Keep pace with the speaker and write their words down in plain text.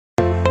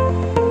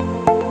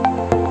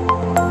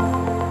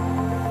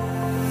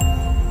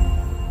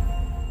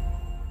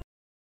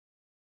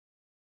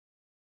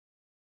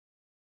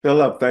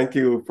Philip, thank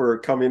you for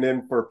coming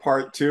in for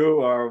part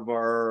two of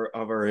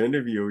our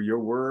interview. Your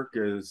work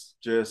is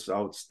just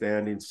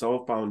outstanding,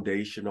 so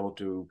foundational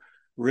to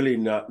really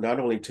not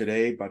only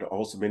today, but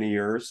also many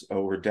years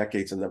over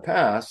decades in the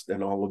past,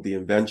 and all of the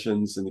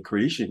inventions and the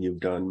creation you've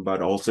done,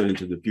 but also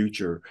into the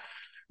future.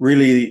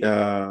 Really,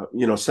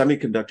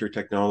 semiconductor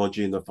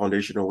technology and the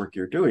foundational work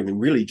you're doing, it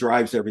really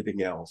drives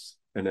everything else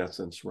in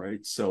essence,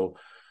 right? So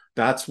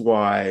that's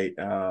why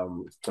I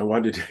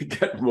wanted to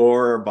get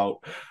more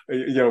about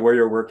where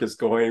your work is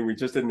going. We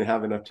just didn't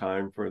have enough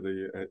time for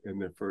the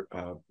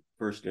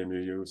first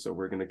interview, so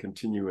we're going to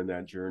continue in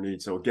that journey.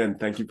 So again,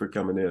 thank you for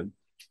coming in.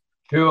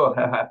 Sure,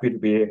 happy to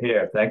be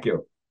here. Thank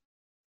you.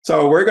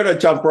 So we're going to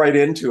jump right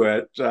into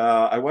it.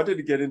 I wanted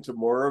to get into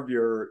more of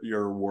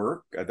your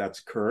work that's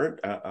current.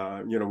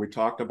 We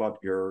talked about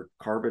your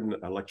carbon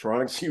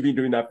electronics. You've been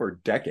doing that for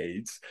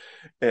decades,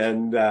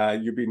 and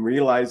you've been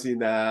realizing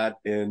that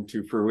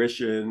into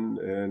fruition.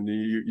 And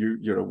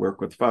you work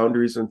with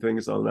foundries and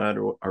things on that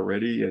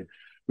already. And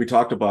we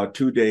talked about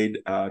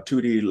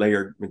 2D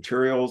layered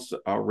materials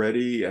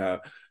already.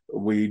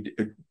 We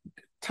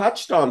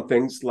touched on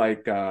things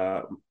like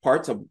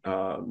parts of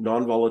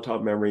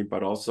non-volatile memory,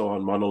 but also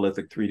on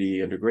monolithic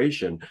 3D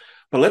integration.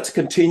 But let's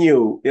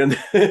continue in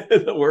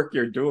the work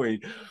you're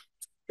doing.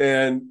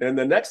 And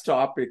the next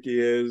topic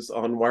is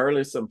on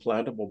wireless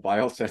implantable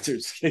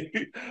biosensors.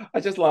 I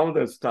just love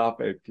this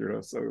topic,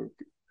 so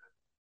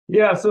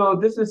Yeah, so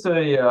this is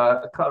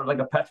a kind of like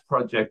a pet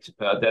project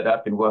that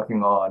I've been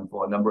working on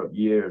for a number of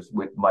years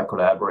with my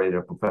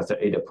collaborator, Professor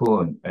Ada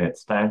Poon at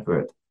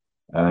Stanford.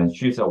 And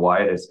she's a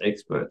wireless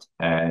expert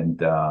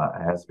and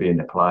has been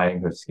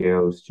applying her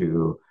skills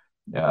to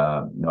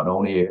not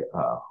only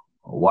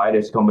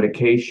wireless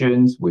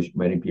communications, which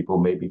many people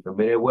may be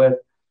familiar with,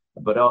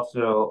 but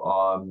also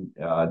on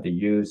the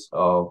use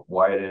of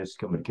wireless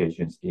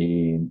communications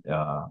in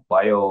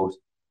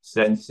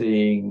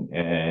biosensing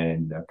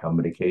and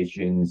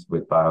communications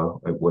with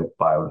biomedical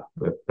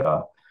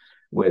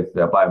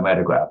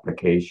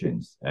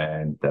applications.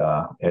 And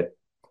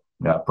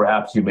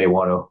perhaps you may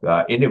want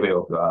to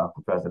interview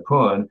Professor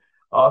Poon.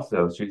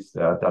 Also, she's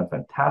done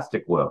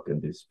fantastic work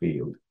in this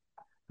field.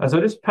 And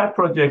so this pet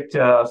project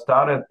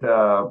started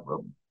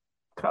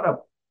kind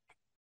of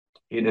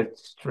in an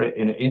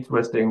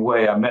interesting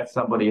way. I met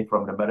somebody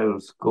from the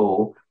medical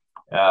school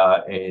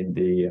in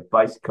the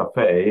Vice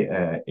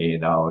Cafe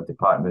in our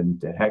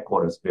department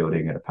headquarters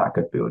building in the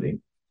Packard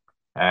building.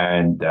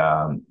 And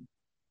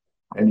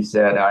and he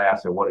said, I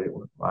asked him,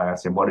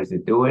 what is he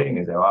doing?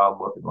 He said, I'm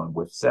working on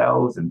with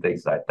cells and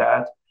things like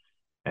that.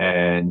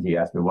 And he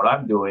asked me what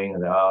I'm doing.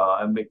 And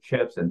I make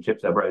chips, and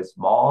chips are very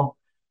small.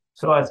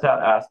 So I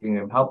started asking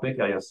him, how big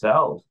are your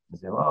cells? He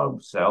said, well,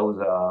 cells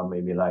are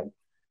maybe like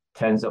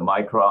tens of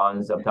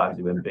microns, sometimes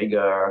even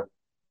bigger.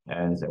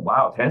 And I said,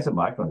 wow, tens of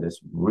microns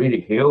is really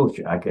huge.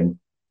 I can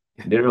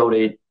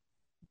literally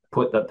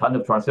put a ton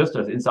of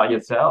transistors inside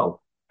your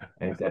cell.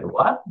 And he said,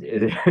 what?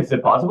 Is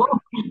it possible?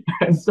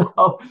 And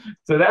so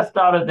that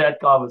started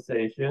that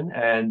conversation.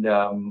 And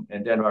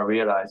then I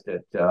realized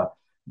that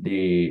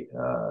the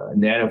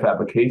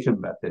nanofabrication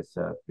methods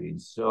have been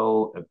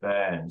so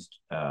advanced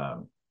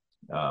that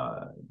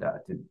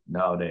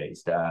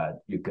nowadays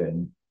that you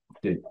can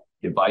the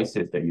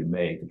devices that you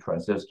make, the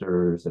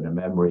transistors and the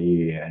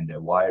memory and the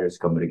wireless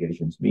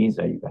communications means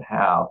that you can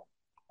have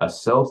a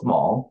so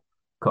small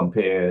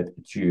compared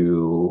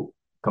with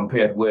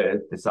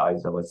the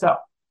size of a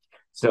cell.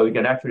 So you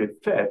can actually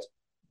fit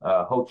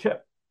a whole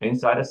chip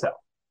inside a cell.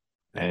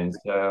 And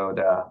so,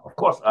 of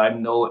course,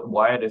 I'm no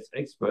wireless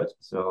expert.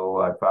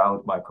 So I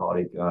found my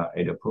colleague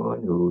Ada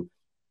Poon, who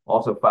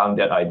also found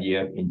that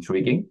idea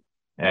intriguing.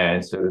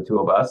 And so the two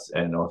of us,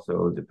 and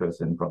also the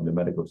person from the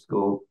medical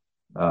school,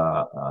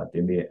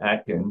 Demi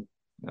Atkin,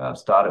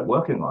 started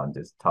working on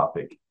this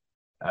topic.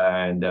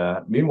 And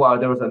meanwhile,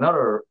 there was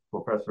another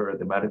professor at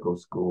the medical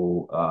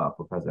school,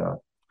 Professor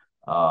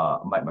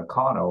Mike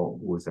McConnell,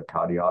 who was a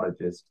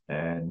cardiologist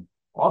and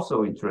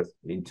also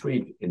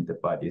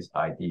intrigued by this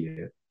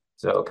idea.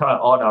 So kind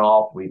of on and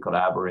off, we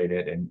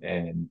collaborated,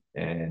 and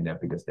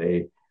because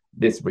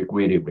this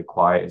really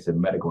requires a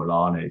medical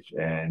knowledge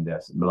and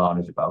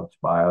knowledge about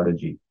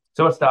biology.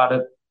 So I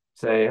started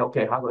say,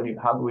 okay, how do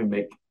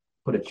we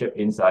put a chip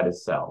inside a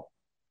cell?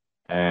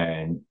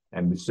 And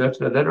research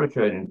the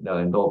literature, and lo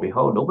and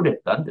behold, nobody has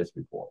done this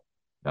before.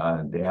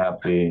 There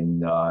have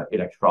been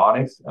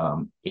electronics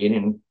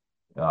in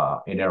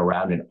and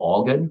around an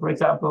organ, for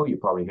example. You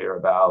probably hear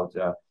about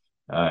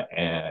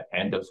an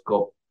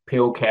endoscope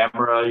pill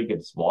camera. You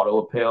can swallow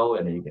a pill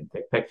and then you can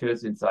take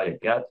pictures inside your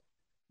gut.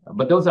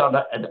 But those are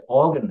at the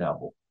organ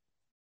level.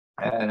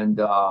 And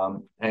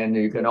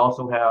you can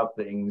also have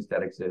things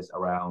that exist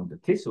around the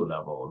tissue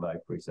level.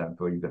 Like, for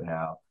example, you can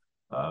have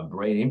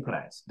brain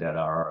implants that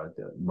are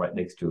right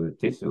next to the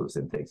tissues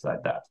and things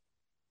like that.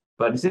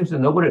 But it seems that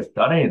nobody's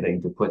done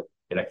anything to put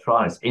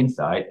electronics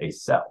inside a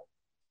cell.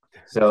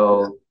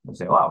 So I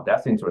say, wow,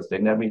 that's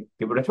interesting. Let me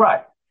give it a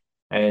try.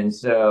 And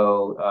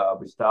so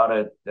I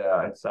started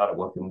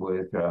working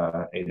with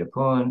Ada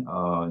Poon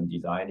on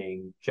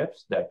designing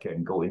chips that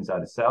can go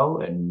inside the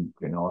cell and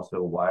can also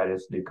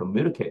wirelessly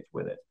communicate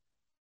with it.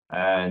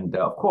 And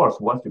of course,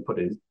 once you put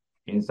it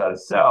inside a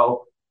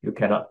cell, you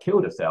cannot kill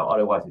the cell,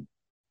 otherwise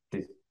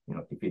it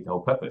defeats the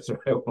whole purpose.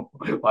 Right?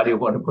 Why do you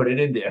want to put it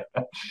in there?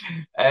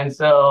 And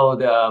so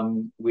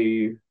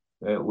we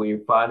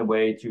find a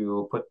way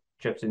to put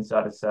chips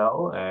inside the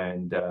cell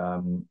and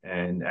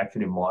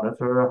actually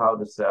monitor how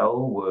the cell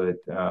would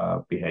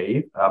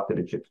behave after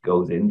the chips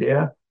goes in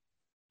there.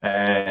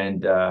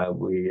 And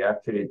we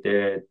actually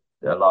did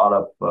a lot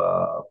of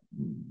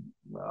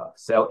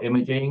cell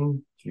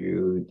imaging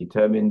to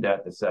determine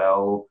that the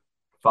cell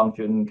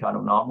function kind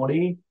of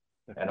normally,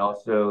 and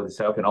also the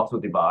cell can also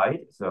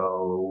divide.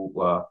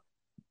 So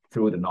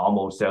through the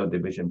normal cell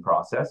division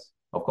process.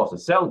 Of course, the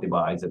cell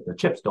divides, the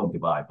chips don't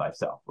divide by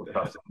itself.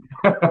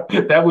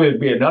 That would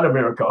be another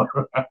miracle.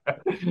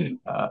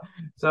 uh,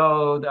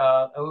 so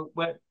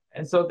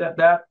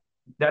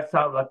that's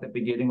how like the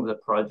beginning of the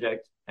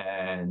project,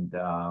 and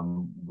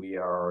we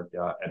are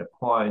at a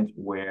point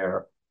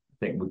where I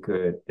think we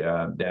could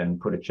then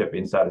put a chip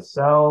inside a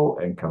cell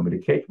and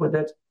communicate with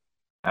it.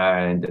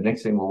 And the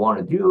next thing we want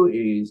to do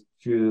is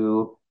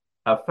to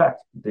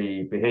affect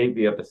the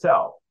behavior of the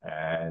cell.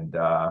 And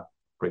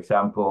for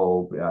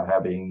example,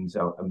 having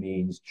a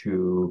means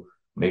to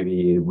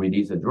maybe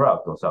release a drug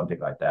or something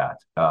like that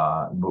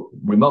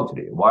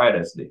remotely,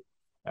 wirelessly,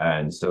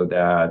 and so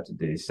that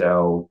the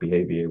cell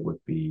behavior would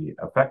be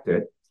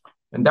affected.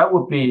 And that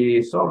would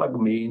be sort of like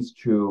a means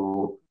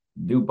to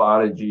do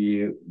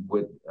biology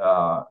with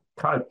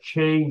kind of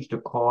change the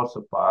course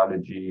of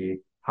biology,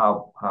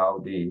 how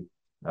the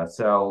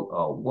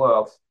cell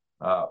works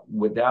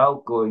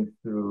without going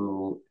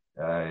through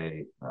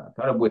kind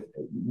of with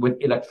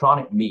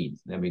electronic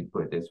means. Let me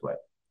put it this way,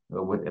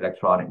 with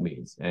electronic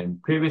means.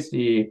 And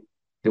previously,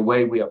 the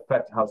way we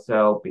affect how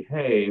cells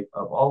behave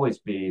have always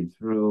been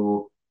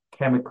through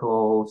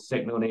chemical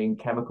signaling,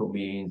 chemical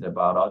means, and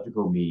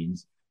biological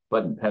means,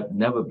 but have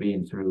never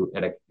been through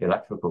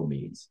electrical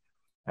means.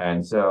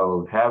 And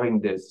so having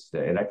this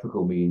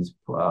electrical means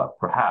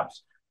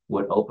perhaps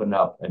would open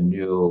up a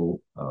new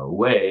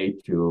way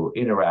to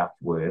interact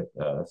with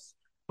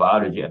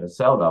biology at a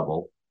cell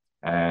level,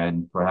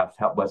 and perhaps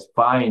help us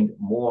find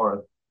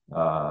more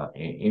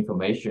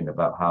information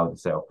about how the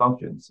cell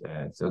functions.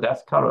 And so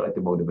that's kind of like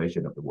the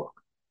motivation of the work.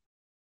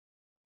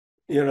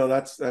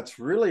 That's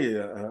really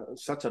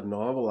such a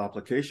novel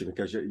application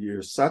because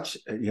you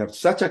have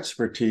such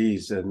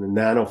expertise in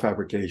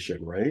nanofabrication,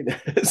 right?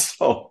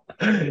 So,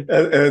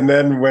 and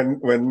then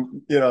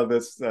when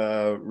this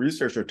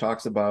researcher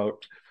talks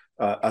about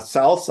a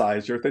cell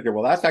size, you're thinking,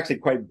 well, that's actually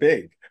quite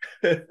big.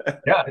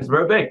 Yeah, it's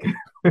very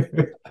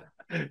big.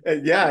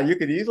 And yeah, you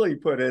could easily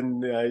put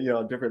in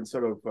different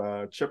sort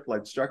of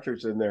chip-like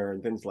structures in there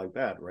and things like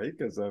that, right?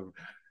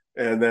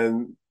 And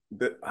then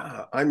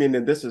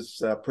and this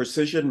is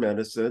precision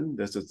medicine.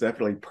 This is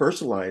definitely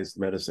personalized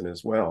medicine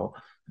as well.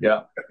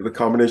 Yeah, the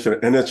combination,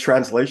 and it's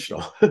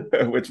translational,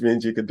 which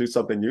means you can do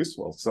something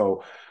useful.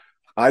 So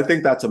I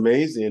think that's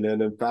amazing.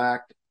 And in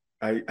fact,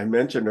 I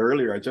mentioned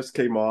earlier, I just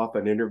came off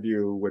an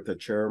interview with the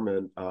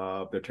chairman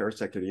of the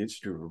Teraseki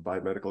Institute for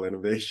Biomedical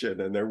Innovation,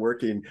 and they're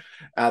working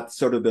at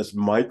sort of this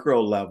micro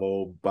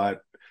level, but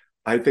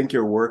I think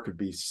your work would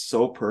be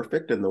so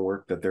perfect in the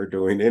work that they're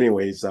doing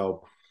anyway.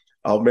 So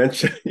I'll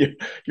mention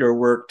your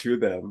work to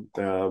them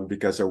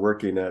because they're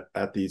working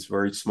at these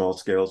very small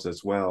scales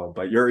as well,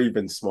 but you're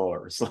even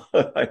smaller. So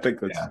I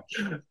think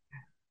that's...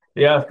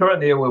 Yeah,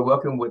 currently we're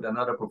working with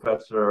another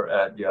professor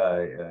at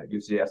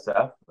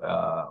UCSF,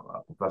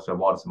 Professor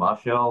Wallace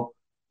Marshall,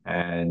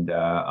 and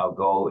our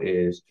goal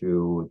is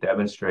to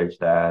demonstrate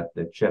that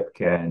the chip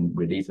can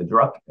release a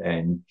drug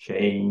and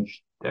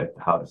change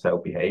how the cell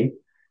behave.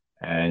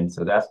 And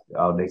so that's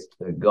our next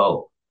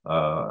goal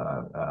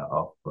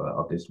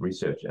of this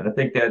research. And I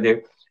think that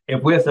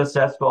if we're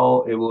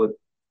successful, it would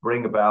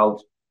bring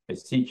about a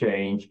sea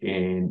change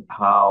in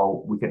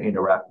how we can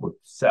interact with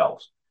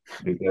cells.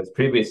 Because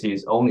previously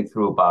it's only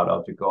through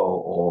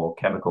biological or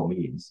chemical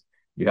means.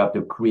 You have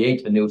to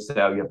create a new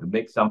cell, you have to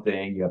make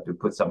something, you have to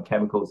put some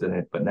chemicals in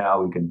it, but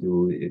now we can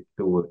do it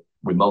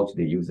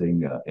remotely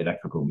using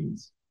electrical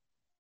means.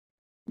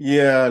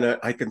 Yeah, and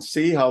I can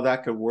see how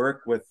that could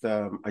work with,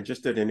 I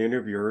just did an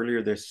interview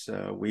earlier this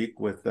week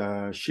with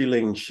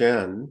Xiling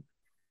Shen,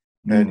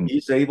 and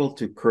he's able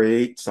to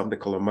create something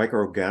called a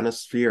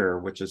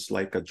microorganosphere, which is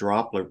like a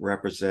droplet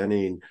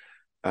representing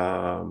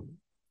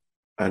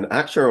an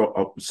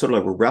actual sort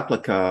of a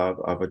replica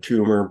of a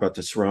tumor, but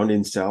the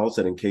surrounding cells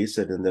and encase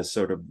it in this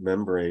sort of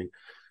membrane.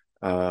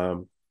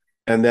 And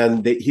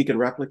then he can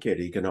replicate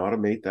it. He can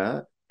automate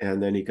that.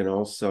 And then he can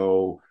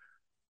also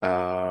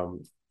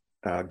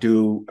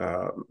do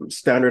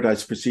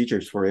standardized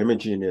procedures for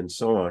imaging and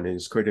so on. And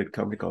he's created a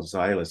company called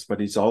Xylus, but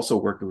he's also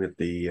working with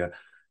the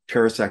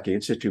Teraseki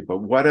Institute. But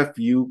what if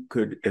you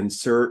could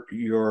insert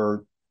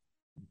your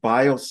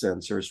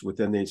biosensors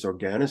within these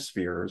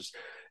organospheres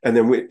And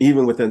then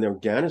even within the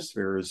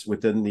organospheres,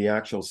 within the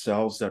actual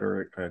cells that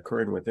are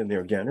occurring within the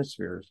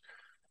organospheres,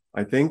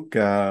 I think,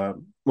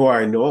 well,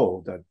 I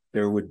know that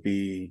there would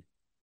be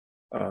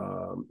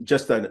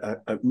just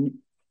an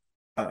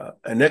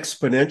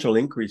exponential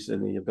increase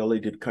in the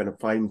ability to kind of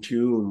fine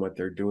tune what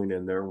they're doing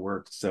in their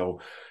work. So,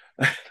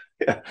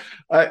 yeah,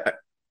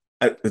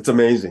 it's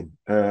amazing.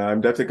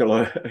 I'm definitely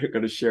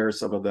going to share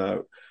some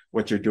of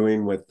what you're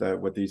doing with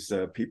these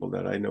people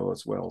that I know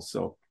as well.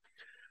 So,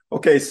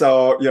 okay,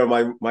 so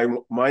my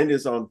mind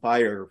is on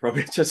fire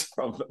from just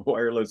from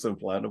wireless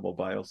implantable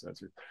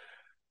biosensors.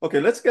 Okay,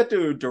 let's get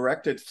to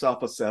directed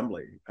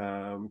self-assembly.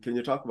 Can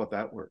you talk about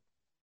that work?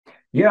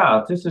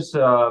 Yeah, this is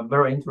a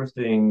very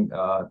interesting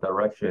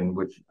direction,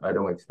 which I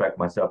don't expect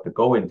myself to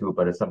go into,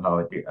 but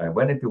somehow I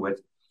went into it.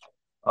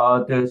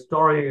 The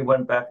story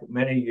went back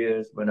many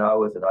years when I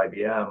was at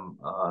IBM.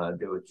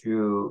 There were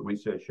two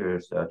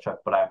researchers, Chuck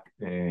Black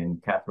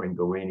and Catherine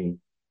Gorini,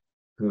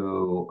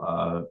 who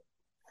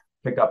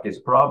picked up this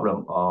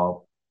problem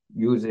of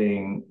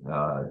using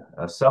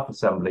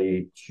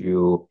self-assembly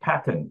to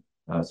pattern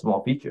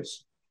small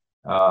features.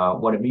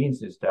 What it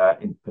means is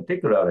that, in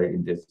particular,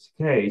 in this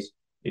case,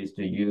 is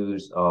the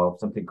use of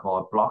something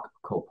called block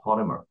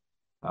copolymer.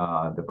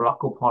 The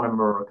block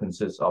copolymer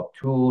consists of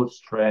two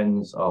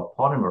strands of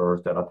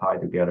polymers that are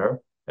tied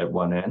together at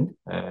one end,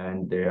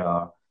 and they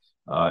are,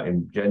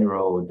 in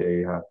general,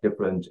 they have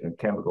different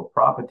chemical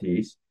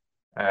properties,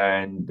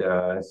 and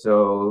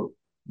so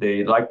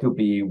they like to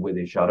be with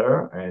each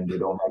other, and they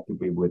don't like to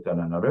be with one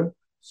another.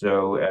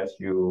 So as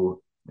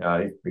you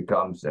it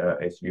becomes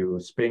as you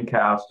spin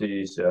cast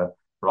these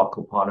block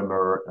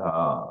copolymer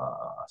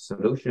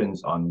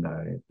solutions on,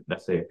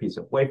 let's say, a piece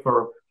of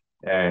wafer,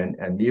 and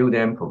anneal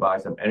them,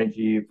 provide some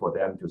energy for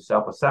them to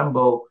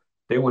self-assemble,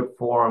 they would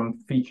form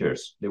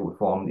features. They would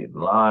form the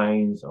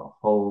lines or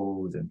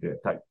holes and their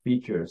type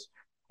features,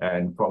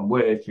 and from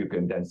which you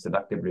can then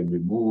selectively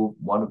remove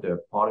one of the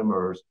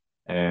polymers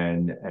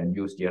and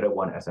use the other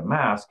one as a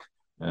mask,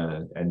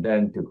 and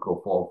then to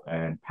go forth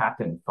and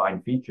pattern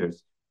fine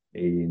features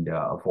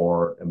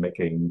for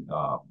making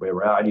a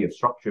variety of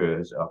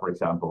structures, for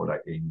example,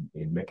 like in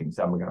making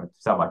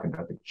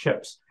semiconductor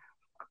chips.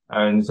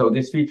 And so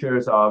these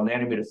features are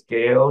nanometer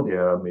scale.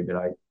 They're maybe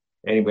like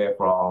anywhere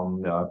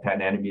from 10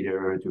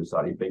 nanometer to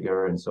slightly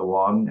bigger and so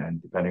on,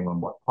 and depending on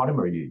what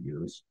polymer you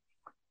use.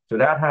 So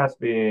that has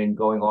been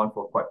going on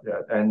for quite,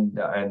 and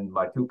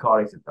my two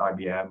colleagues at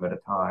IBM at the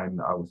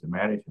time, I was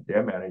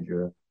their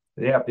manager,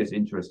 they have this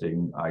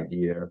interesting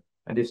idea,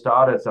 and they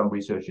started some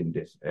research in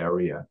this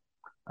area.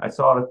 I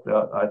saw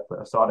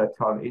that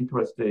kind of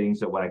interesting.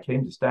 So when I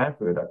came to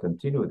Stanford, I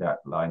continued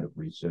that line of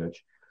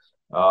research.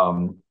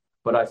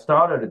 But I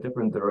started in a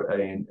different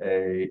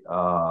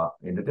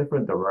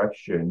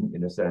direction,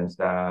 in the sense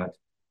that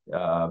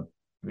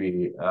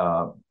we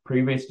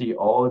previously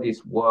all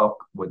this work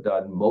was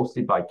done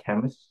mostly by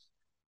chemists,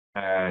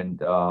 and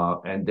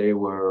they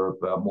were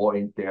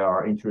they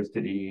are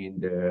interested in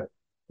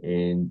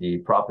the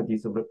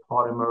properties of the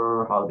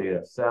polymer, how they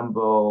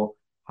assemble,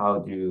 how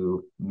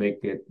to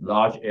make it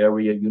large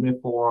area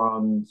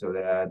uniform so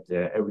that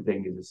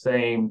everything is the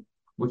same,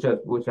 which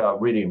are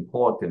really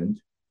important.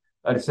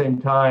 At the same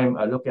time,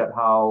 I look at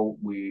how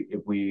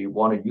if we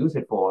want to use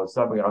it for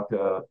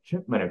semiconductor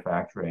chip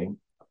manufacturing,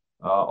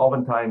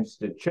 oftentimes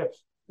the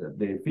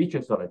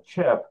features of the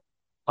chip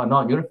are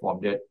not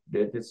uniform. They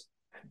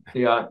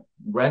are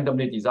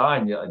randomly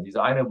designed. A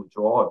designer would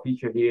draw a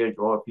feature here,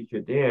 draw a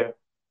feature there.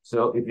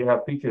 So if you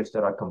have features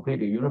that are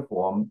completely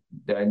uniform,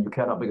 then you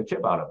cannot make a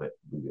chip out of it,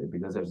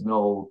 because there's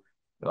no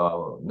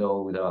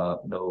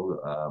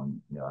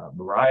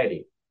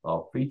variety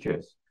of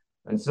features.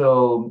 And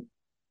so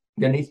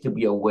there needs to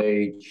be a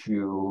way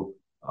to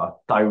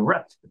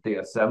direct the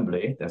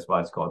assembly. That's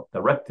why it's called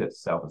directed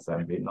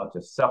self-assembly, not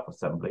just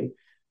self-assembly.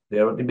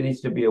 There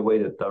needs to be a way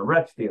to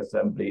direct the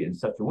assembly in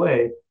such a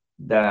way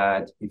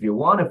that if you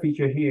want a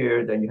feature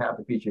here, then you have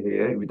the feature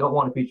here. If you don't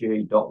want a feature here,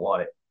 you don't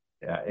want it,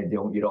 and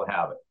you don't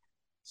have it.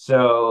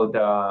 So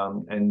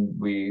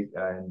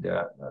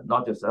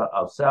not just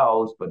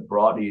ourselves, but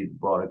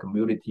broader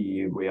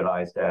community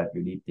realize that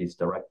you need these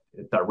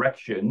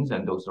directions,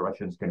 and those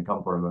directions can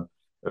come from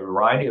a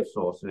variety of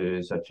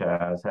sources, such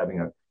as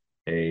having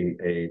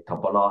a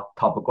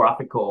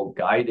topographical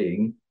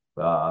guiding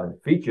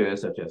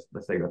features, such as,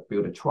 let's say,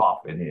 build a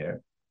trough in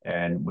here,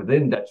 and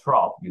within that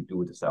trough you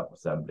do the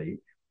self-assembly,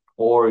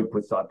 or you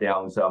put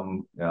down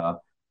some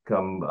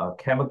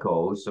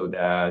chemicals so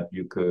that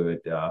you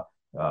could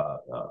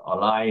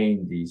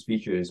align these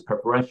features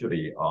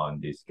preferentially on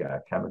these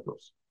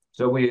chemicals.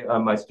 So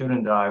my student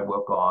and I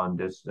work on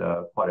this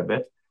quite a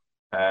bit,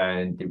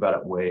 and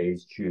develop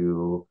ways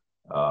to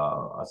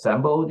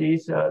assemble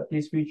these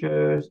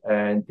features,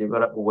 and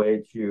develop a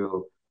way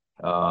to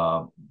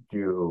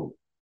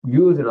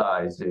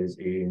utilize this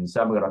in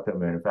semiconductor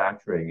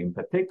manufacturing. In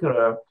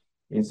particular,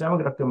 in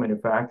semiconductor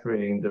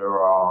manufacturing, there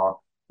are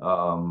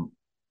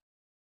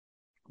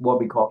what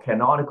we call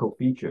canonical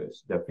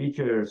features. The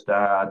features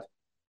that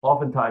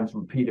oftentimes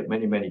repeated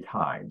many, many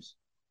times.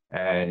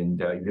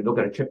 And if you look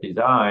at a chip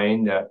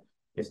design,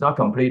 it's not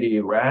completely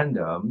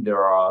random.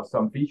 There are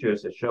some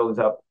features that shows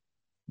up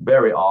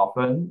very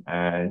often,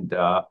 and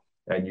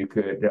you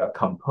could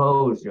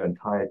compose your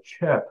entire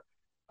chip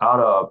out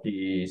of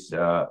these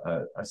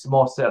a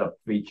small set of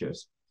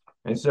features.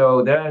 And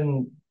so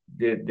then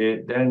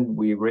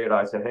we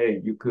realized that,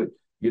 hey, you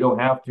don't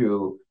have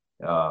to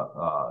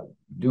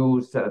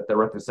do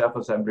directed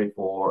self-assembly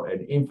for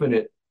an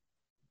infinite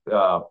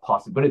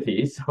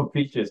possibilities of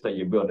features that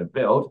you're going to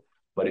build.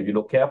 But if you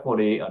look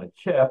carefully on a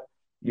chip,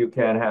 you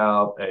can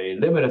have a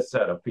limited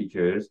set of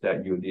features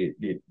that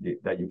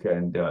you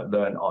can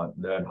learn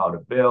how to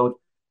build,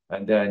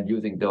 and then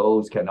using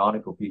those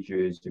canonical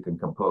features, you can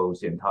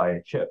compose the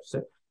entire chip.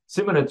 So,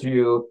 similar to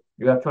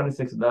you have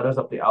 26 letters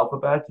of the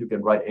alphabet, you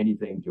can write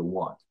anything you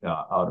want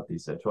out of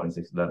these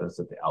 26 letters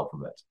of the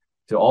alphabet.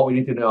 So all we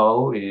need to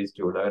know is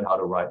to learn how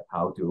to write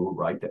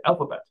the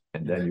alphabet,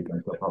 and then you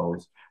can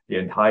compose the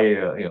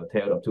entire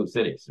Tale of Two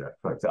Cities, right,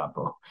 for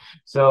example.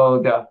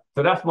 So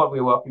that's what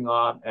we're working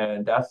on,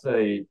 and that's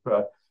and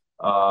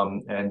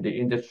the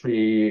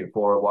industry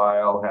for a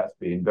while has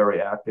been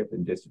very active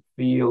in this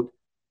field,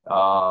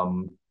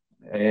 and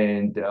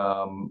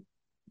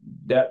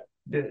that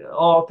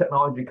all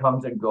technology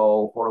comes and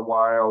go for a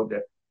while.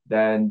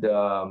 Then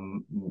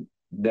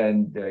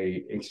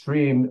the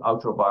extreme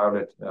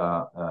ultraviolet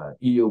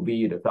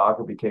EUV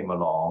lithography came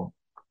along,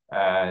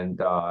 and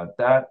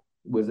that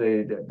was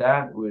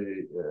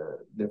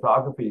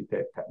lithography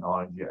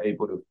technology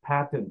able to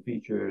patent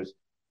features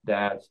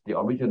that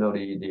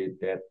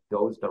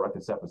those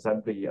directed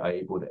self-assembly are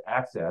able to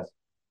access.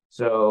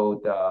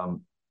 So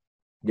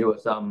there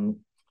was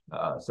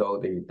so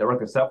the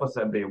directed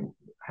self-assembly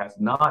has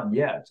not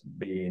yet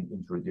been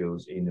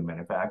introduced in the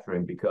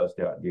manufacturing because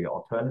the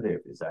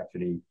alternative is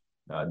actually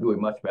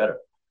doing much better.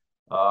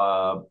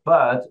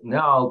 But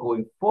now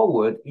going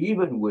forward,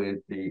 even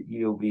with the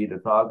EUV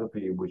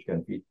lithography, which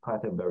can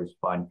pattern very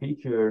fine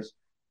features,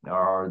 there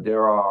are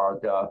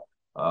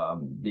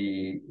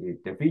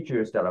the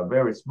features that are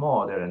very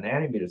small, that are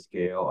nanometer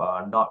scale,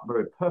 are not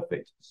very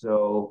perfect.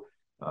 So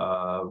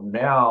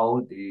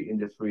now the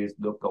industry is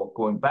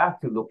going back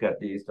to look at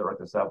these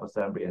directed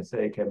self-assembly and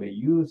say, can we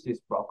use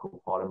this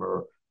Brockle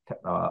polymer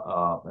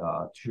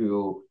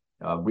to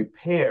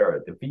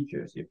repair the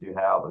features? If you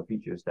have a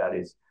features that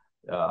is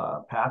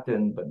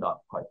patterned but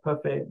not quite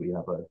perfect, we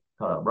have a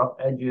kind of rough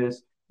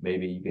edges,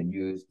 maybe you can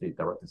use the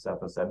directed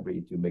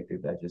self-assembly to make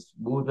the edges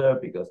smoother,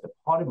 because the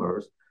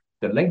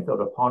length of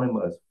the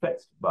polymer is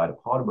fixed by the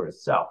polymer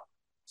itself.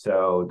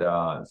 So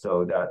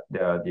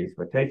the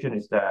expectation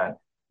is that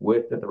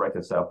with the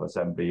directed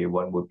self-assembly,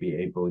 one would be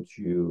able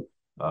to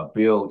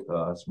build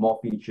small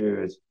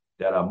features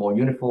that are more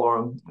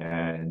uniform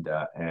and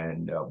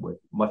with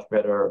much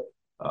better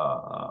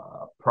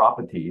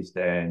properties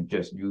than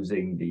just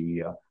using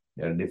the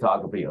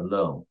lithography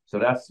alone. So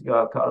that's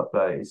kind of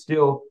it's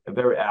still a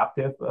very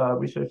active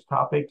research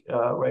topic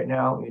right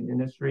now in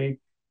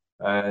industry.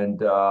 And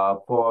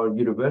for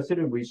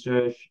university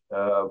research,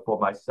 for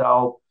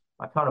myself,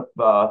 I kind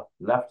of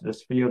left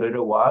this field a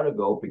little while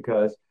ago,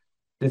 because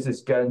this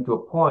is getting to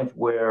a point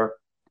where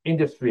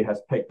industry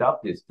has picked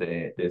up this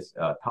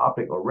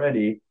topic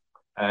already,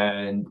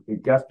 and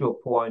it gets to a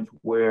point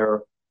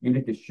where you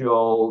need to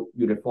show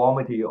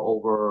uniformity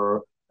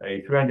over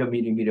a 300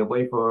 millimeter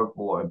wafer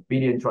for a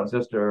billion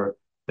transistor.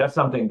 That's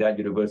something that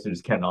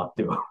universities cannot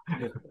do.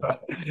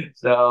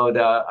 So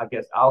I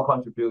guess our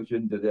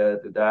contribution to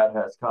that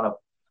has kind of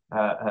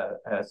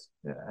has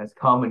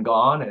come and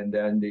gone, and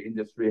then the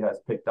industry has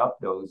picked up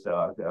those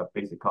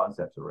basic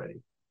concepts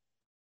already.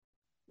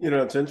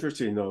 It's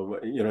interesting though,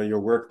 your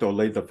work though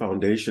laid the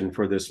foundation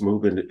for this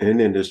movement in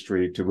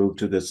industry to move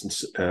to this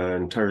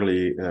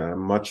entirely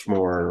much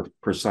more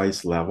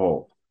precise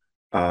level,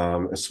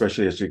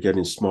 especially as you're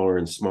getting smaller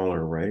and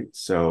smaller, right?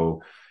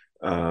 So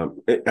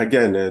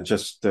again,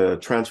 just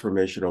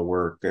transformational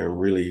work and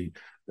really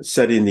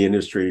setting the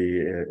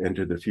industry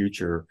into the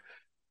future.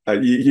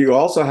 You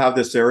also have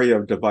this area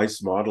of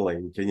device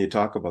modeling. Can you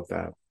talk about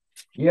that?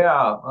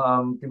 Yeah,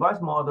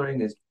 device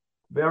modeling is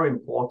very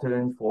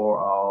important for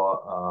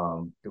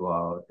our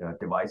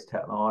device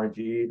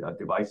technology.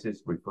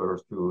 Devices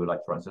refers to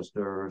like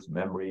transistors,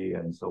 memory,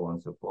 and so on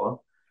and so forth.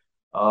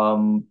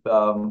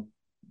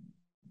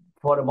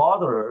 For the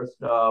modelers,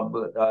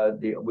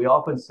 we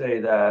often say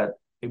that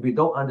if you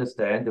don't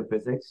understand the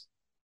physics,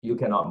 you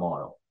cannot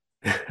model.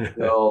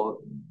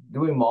 So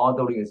doing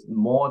modeling is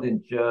more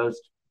than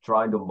just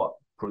trying to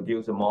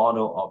produce a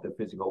model of the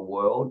physical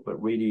world,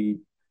 but really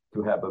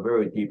to have a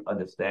very deep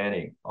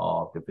understanding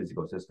of the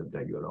physical system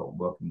that you're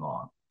working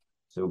on.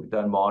 So we've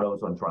done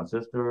models on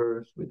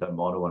transistors, we've done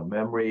model on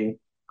memory.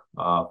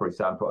 For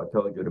example, I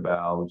told you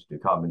about the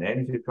carbon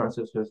nanotube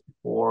transistors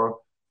before.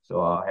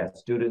 So I had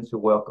students who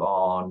work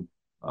on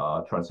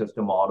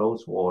transistor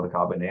models for the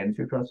carbon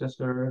nanotube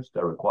transistors.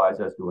 That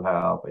requires us to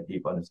have a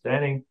deep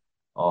understanding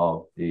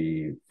of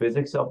the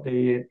physics of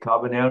the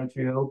carbon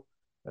nanotube,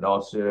 and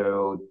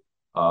also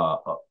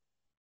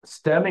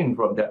stemming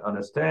from that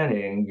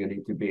understanding, you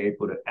need to be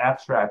able to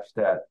abstract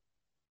that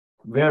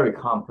very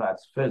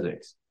complex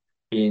physics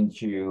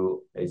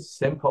into a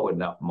simple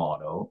enough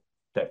model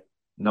that,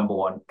 number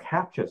one,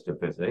 captures the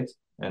physics,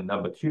 and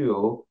number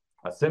two,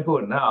 simple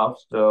enough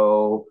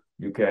so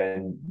you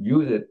can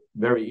use it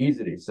very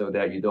easily so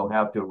that you don't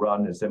have to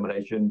run a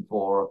simulation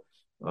for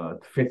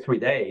 3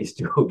 days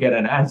to get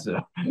an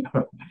answer.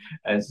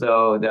 And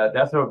so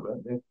that's sort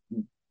of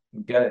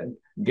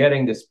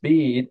getting the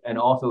speed and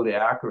also the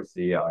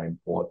accuracy are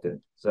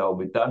important. So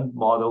we've done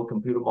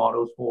computer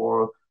models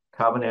for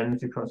carbon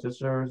energy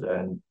transistors,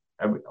 and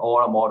all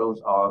our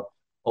models are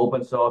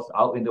open source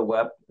out in the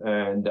web,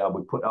 and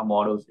we put our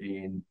models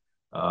in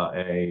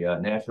a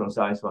National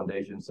Science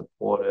Foundation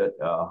supported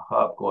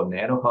hub called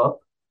NanoHub,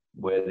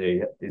 where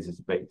this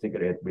is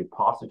basically a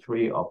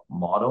repository of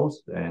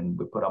models, and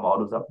we put our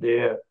models up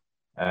there,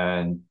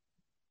 and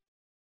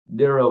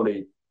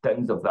literally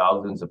tens of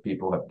thousands of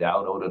people have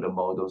downloaded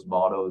those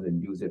models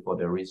and use it for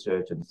their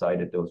research and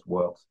cited those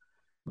works.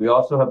 We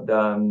also have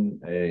done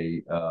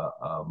a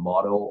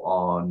model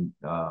on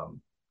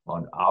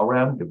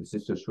RAM, the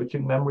resistor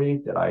switching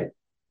memory that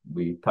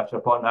we touched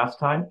upon last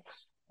time.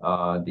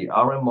 The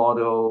RAM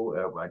model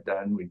I've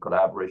done in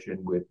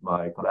collaboration with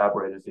my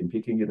collaborators in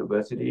Peking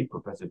University,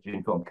 Professor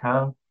Jinfeng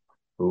Kang,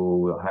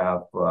 who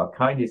have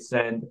kindly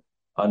sent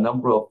a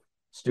number of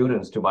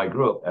students to my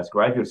group as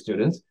graduate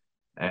students.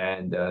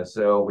 And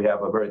so we had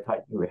a very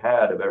tight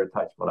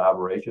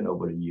collaboration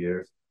over the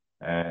years,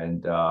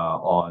 and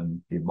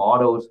on the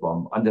models,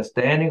 from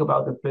understanding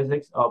about the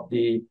physics of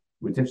the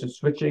resistor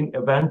switching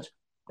event,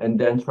 and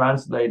then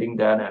translating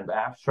that and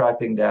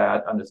abstracting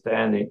that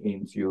understanding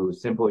into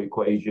simple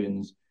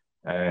equations.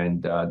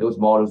 And those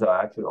models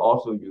are actually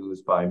also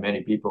used by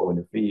many people in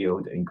the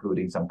field,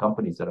 including some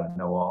companies that I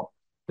know of,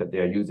 that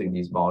they're using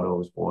these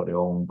models for their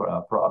own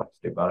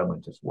product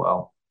development as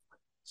well.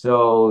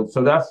 So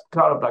that's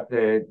kind of like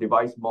the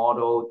device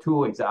model,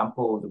 two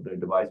examples of the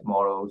device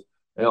models.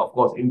 And of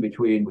course, in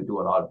between, we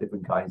do a lot of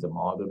different kinds of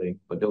modeling,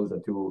 but those are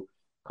two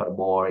kind of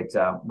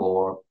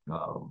more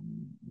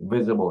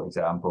visible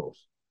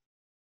examples.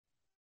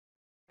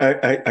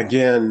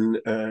 Again,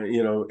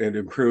 it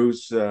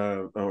improves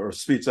or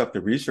speeds up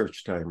the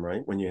research time,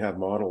 right? When you have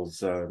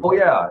models. Oh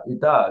yeah,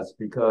 it does,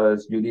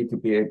 because you need to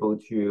be able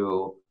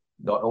to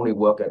not only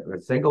work at a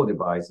single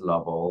device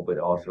level, but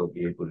also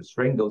be able to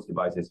string those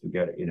devices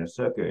together in a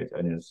circuit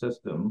and in a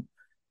system.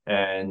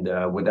 And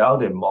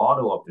without a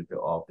model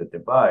of the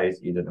device,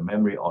 either the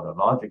memory or the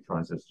logic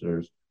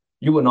transistors,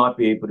 you will not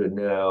be able to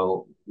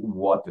know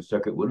what the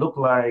circuit would look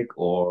like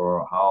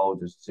or how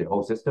the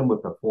whole system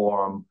would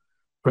perform.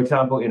 For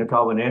example, in the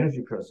carbon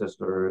energy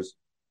transistors,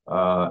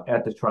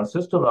 at the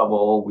transistor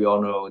level, we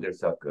all know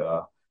there's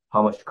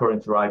how much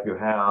current drive you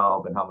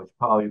have and how much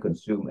power you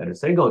consume at a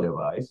single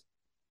device.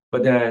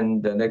 But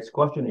then the next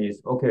question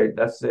is, okay,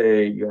 let's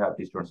say you have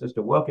this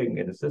transistor working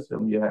in the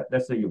system.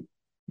 Let's say you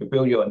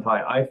build your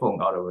entire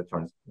iPhone out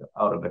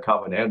of the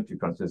carbon energy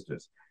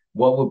transistors.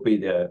 What would be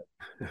the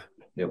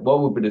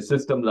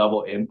system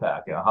level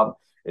impact? How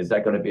is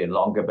that going to be a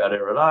longer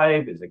battery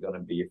life? Is it going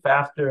to be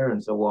faster,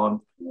 and so on?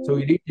 So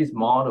you need these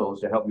models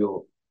to help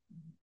you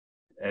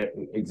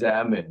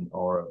examine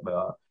or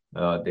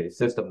the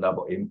system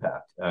level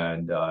impact,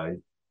 and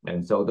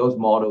so those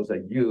models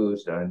are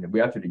used, and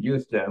we actually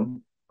use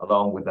them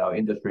along with our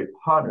industry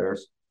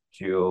partners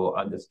to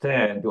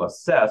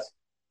assess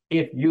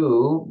if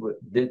you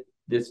did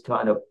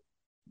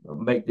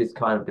make this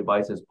kind of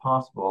devices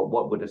possible,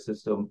 what would the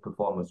system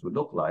performance would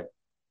look like?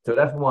 So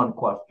that's one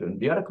question.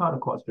 The other kind of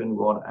question we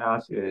want to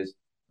ask is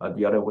in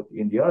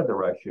the other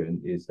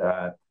direction is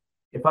that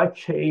if I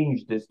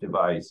change this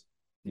device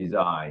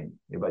design,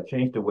 if I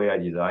change the way I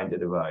design the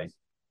device,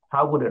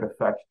 how would it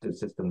affect the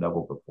system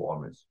level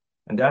performance?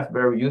 And that's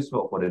very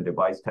useful for the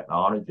device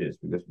technologists,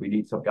 because we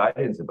need some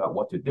guidance about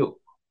what to do.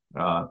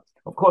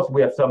 Of course,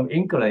 we have some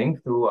inkling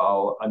through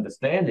our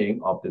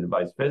understanding of the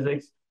device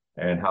physics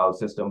and how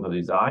systems are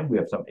designed. We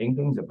have some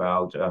inklings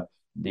about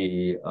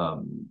the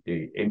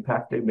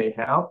impact they may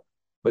have.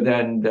 But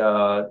then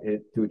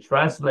to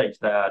translate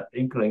that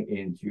inkling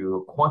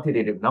into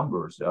quantitative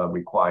numbers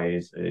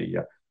requires a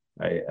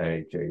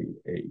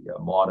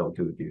model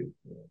to do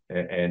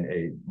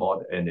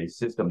and a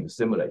system to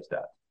simulate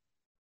that.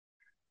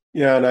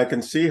 Yeah, and I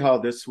can see how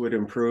this would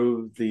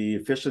improve the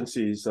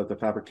efficiencies of the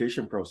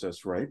fabrication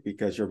process, right?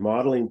 Because you're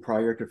modeling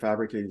prior to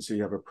fabricating, so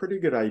you have a pretty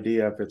good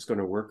idea if it's going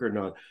to work or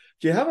not.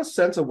 Do you have a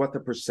sense of what the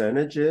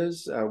percentage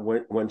is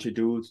once you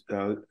do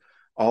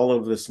all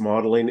of this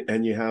modeling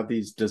and you have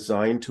these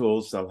design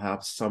tools that'll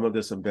have some of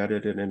this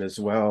embedded in it as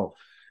well?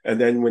 And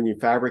then when you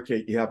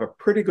fabricate, you have a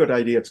pretty good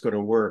idea it's going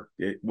to work.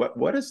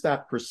 What is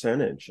that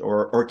percentage,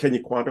 or can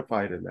you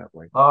quantify it in that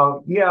way?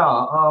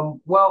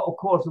 Well, of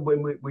course,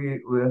 when we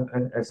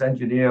as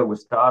engineer, we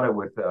started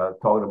with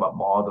talking about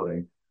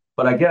modeling.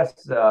 But I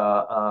guess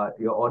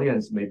your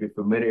audience may be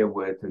familiar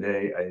with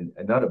today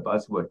another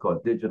buzzword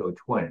called digital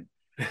twin.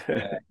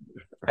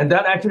 And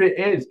that actually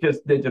is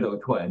just digital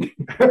twin.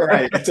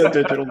 Right, it's a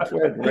digital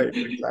twin, right?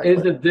 Exactly.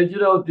 It's a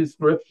digital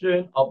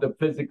description of the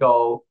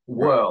physical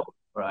world.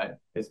 Right,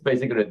 it's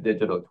basically a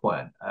digital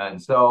twin,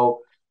 and so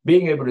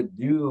being able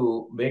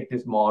to make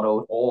this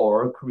model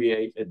or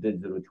create a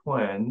digital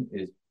twin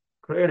is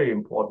clearly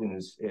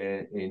important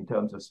in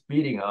terms of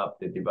speeding up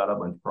the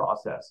development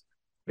process,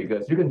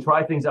 because you can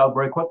try things out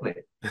very quickly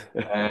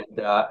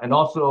and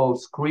also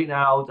screen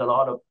out a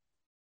lot of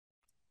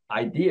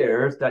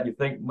ideas that you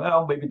think,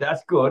 well, maybe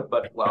that's good,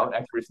 but well,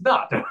 actually it's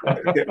not.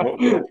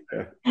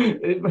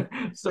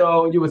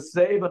 So you would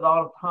save a lot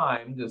of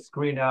time to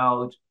screen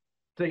out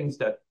things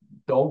that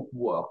don't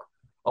work.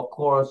 Of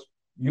course,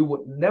 you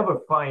would never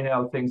find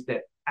out things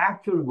that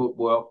actually would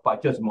work by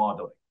just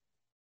modeling.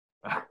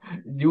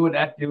 You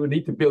would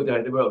need to build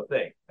a real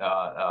thing.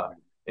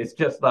 It's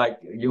just like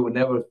you would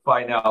never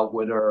find out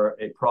whether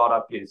a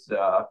product is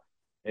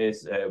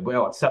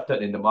well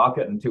accepted in the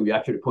market until you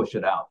actually push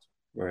it out.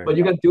 Right. But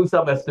you can do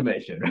some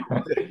estimation,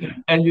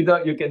 and you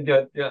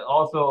can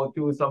also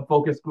do some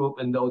focus group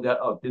and know that,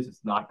 oh, this is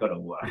not going to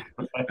work.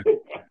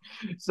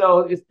 So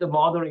it's the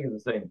modeling is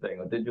the same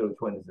thing. A digital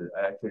twin is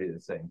actually the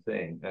same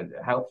thing. It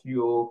helps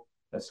you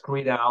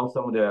screen out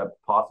some of the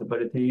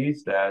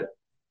possibilities that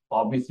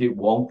obviously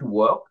won't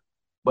work,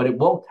 but it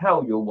won't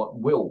tell you what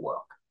will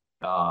work.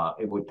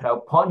 It would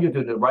point you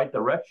to the right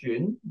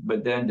direction,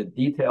 but then the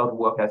detailed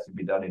work has to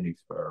be done in the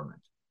experiment.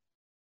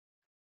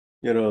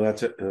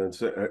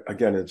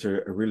 Again, it's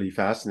a really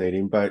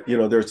fascinating, but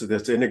there's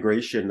this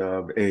integration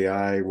of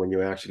AI when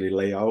you actually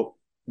lay out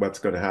what's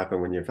going to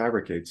happen when you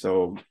fabricate.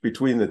 So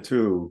between the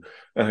two,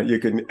 you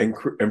can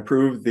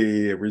improve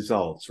the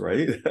results,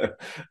 right?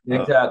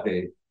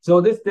 Exactly.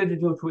 So this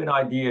digital twin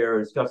idea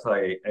is just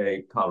a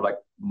kind of like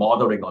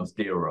modeling on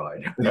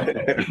steroid.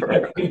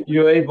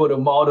 You're able to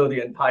model the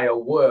entire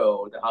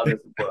world. How does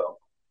it work?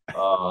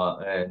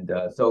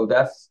 So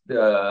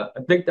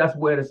I think that's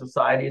where the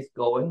society is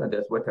going, and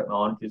that's where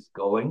technology is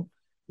going.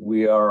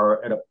 We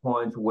are at a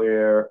point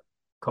where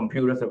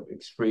computers are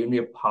extremely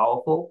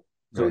powerful.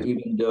 So right.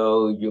 Even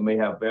though you may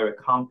have very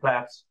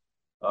complex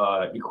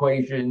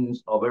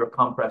equations or very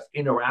complex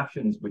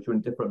interactions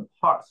between different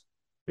parts,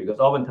 because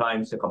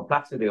oftentimes the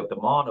complexity of the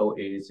model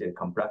is the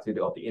complexity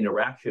of the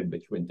interaction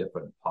between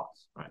different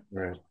parts, right?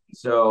 Right.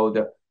 So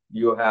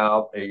you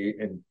have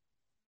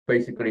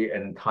basically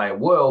an entire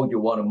world you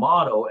want to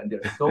model, and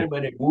there's so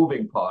many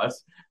moving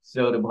parts,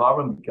 so the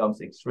problem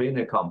becomes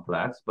extremely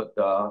complex. But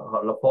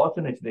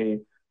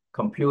fortunately,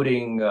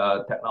 computing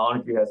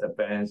technology has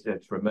advanced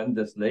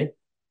tremendously,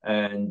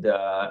 and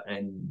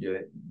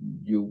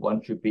you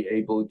want to be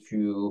able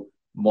to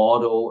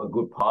model a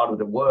good part of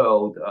the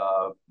world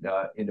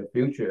in the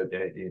future,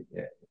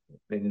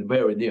 in the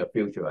very near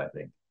future, I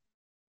think.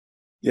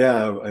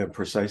 Yeah,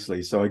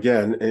 precisely. So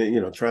again,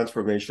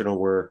 transformational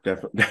work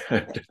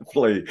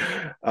definitely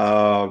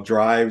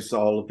drives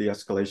all of the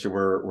escalation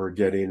we're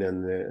getting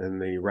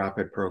and the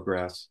rapid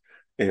progress,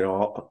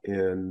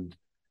 and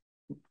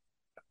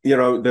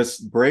this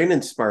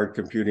brain-inspired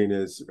computing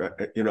is,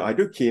 I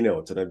do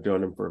keynotes, and I've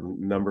done them for a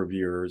number of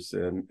years,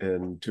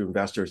 and to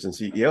investors and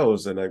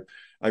CEOs, and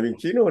I've been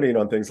keynoting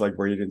on things like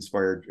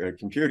brain-inspired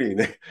computing,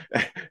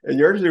 and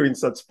you're doing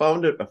such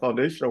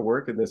foundational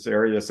work in this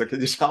area. So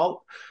can you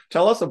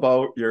tell us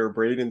about your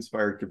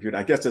brain-inspired computing?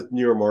 I guess it's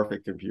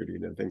neuromorphic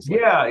computing and things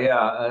like that.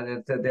 Yeah.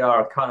 They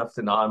are kind of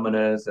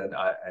synonymous, and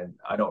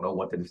I don't know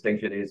what the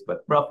distinction is, but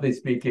roughly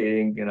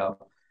speaking,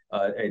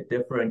 a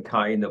different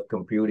kind of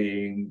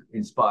computing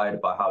inspired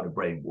by how the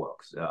brain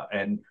works,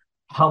 and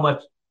how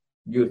much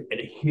you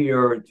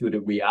adhere to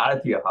the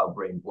reality of how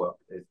brain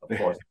works is, of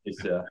course,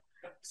 is a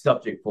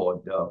subject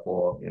for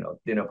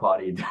dinner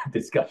party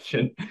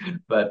discussion.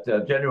 But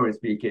generally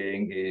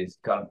speaking, is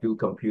kind of do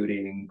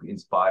computing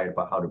inspired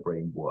by how the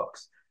brain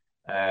works.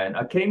 And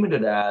I came into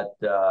that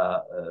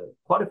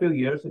quite a few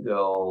years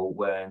ago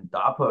when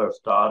DARPA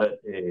started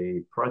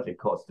a project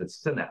called the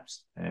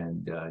Synapse.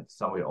 And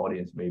some of the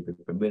audience may be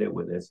familiar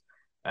with this.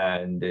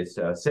 And this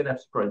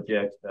Synapse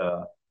project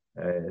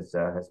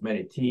has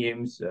many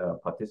teams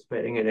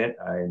participating in it.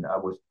 And I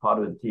was part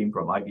of the team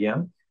from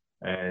IBM,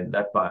 and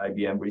led by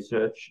IBM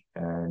Research.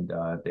 And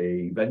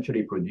they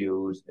eventually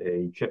produced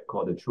a chip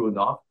called the True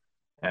North.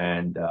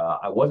 And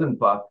I wasn't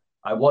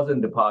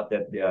the part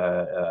that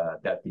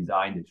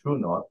designed the True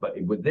North, but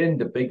within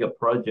the bigger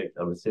project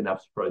of the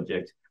Synapse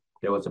project,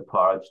 there was a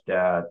part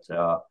that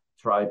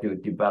tried to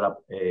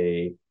develop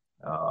a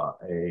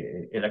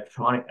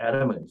electronic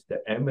element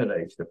that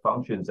emulates the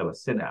functions of a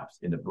synapse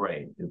in the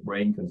brain. The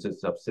brain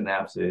consists of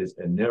synapses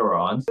and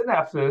neurons.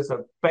 Synapses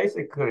are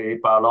basically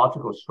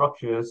biological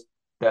structures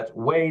that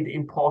weigh the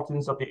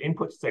importance of the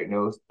input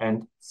signals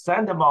and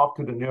send them off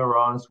to the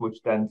neurons,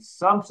 which then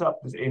sums up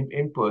the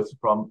inputs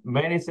from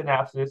many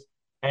synapses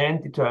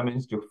and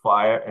determines to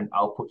fire an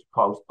output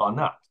pulse or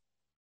not.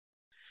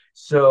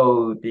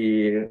 So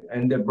the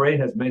brain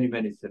has many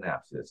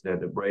synapses.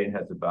 The brain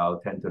has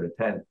about 10 to the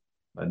 10th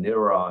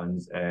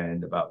neurons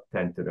and about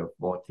 10 to the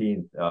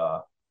 14th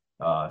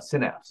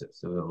synapses.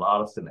 So there's a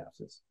lot of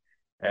synapses.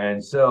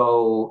 And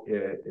so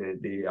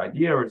the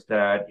idea is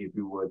that if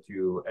you were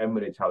to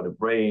emulate how the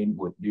brain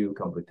would do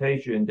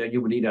computation, then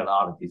you would need a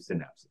lot of these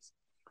synapses.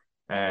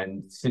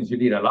 And since you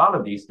need a lot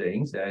of these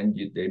things, then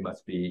they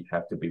must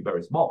have to be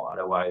very small.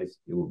 Otherwise,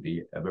 it would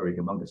be a very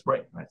humongous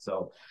brain, right?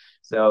 So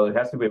it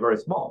has to be very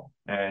small.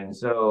 And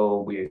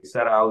so we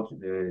set out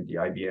the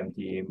IBM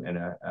team and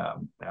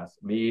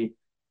asked me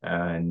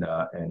and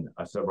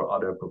several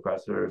other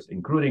professors,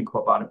 including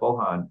Kobani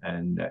Bohan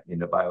and in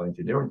the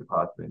bioengineering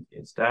department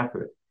in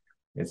Stanford,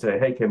 and say,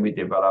 hey, can we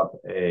develop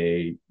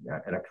a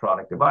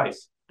electronic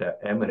device that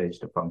emulates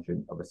the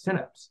function of a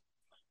synapse?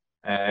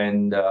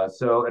 And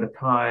so at the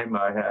time,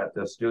 I had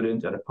a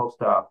student and a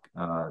postdoc,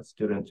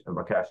 student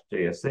Rakesh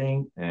J.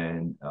 Singh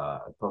and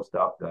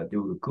postdoc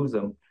Dougal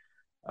Kuzum.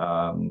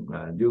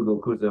 Dougal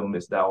Kuzum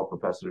is now a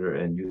professor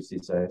in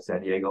UC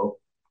San Diego.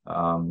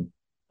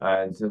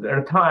 And so at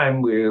the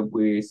time,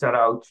 we set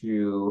out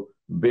to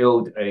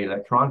build an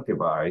electronic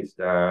device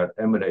that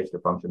emulates the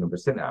function of a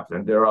synapse.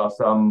 And there are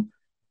some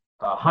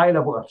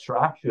high-level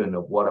abstraction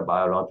of what a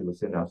biological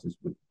synapse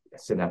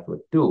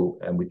would do.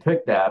 And we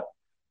took that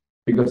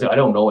because I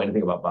don't know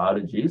anything about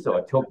biology. So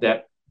I took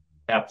that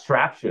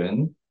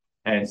abstraction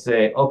and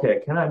say,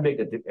 okay, can I make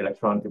an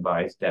electronic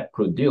device that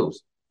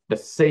produces the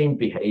same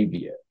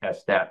behavior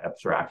as that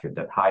abstraction,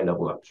 that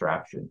high-level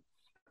abstraction?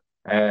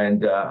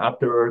 And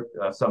after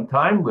some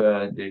time,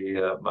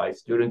 my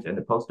students and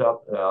the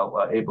postdoc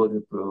were able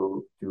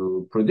to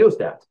produce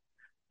that.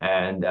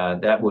 And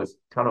that was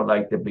kind of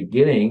like the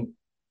beginning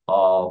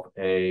of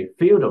a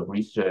field of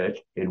research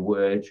in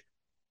which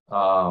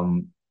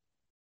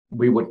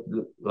we would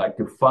like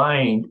to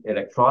find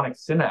electronic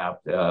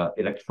synapse,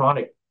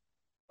 electronic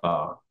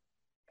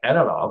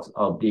analogs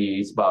of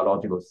these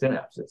biological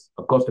synapses.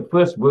 Of course, the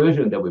first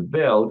version that we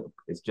built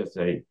is just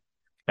an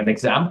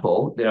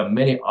example. There are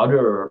many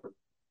other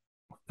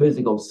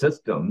physical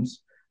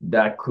systems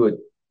that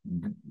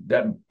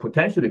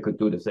potentially could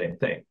do the same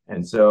thing.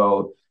 And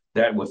so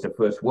that was the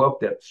first work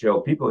that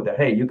showed people that,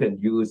 hey, you can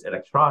use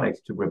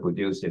electronics to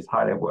reproduce this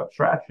high-level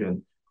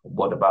abstraction of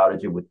what the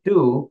biology would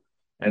do.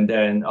 And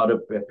then other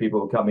people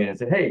will come in and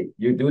say, hey,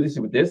 you do this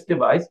with this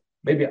device,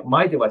 maybe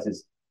my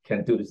devices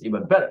can do this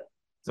even better.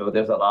 So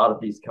there's a lot of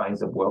these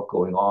kinds of work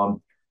going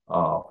on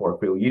for a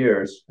few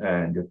years.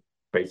 And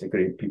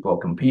basically people are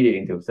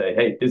competing to say,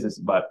 hey, this is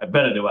a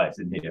better device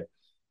in here.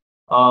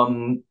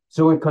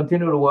 So we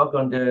continue to work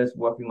on this,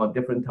 working on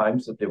different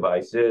types of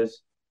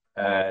devices.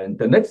 And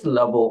the next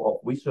level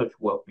of research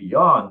work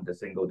beyond the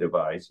single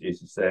device is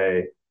to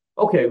say,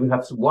 okay, we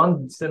have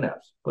one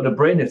synapse, but the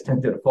brain is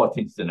 10 to the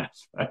 14th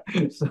synapse, right?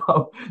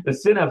 So the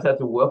synapse has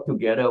to work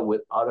together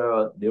with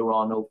other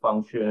neuronal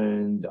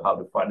functions, how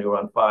to find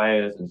neuron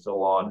fires and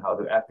so on, how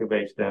to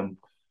activate them.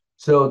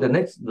 So the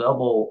next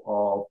level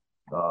of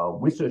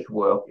research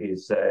work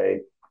is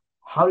say,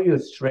 how do you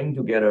string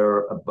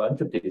together a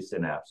bunch of these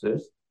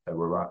synapses as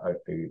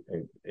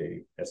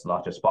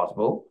large as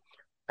possible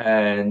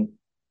and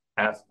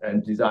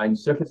design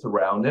circuits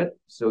around it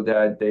so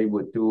that they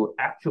would do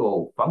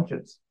actual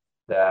functions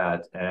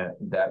that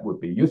would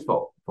be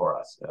useful for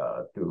us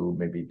to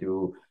maybe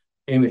do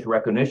image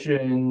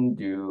recognition,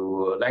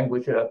 do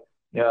language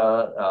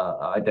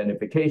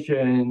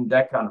identification,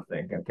 that kind of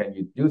thing. And can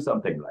you do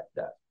something like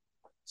that?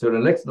 So the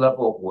next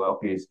level of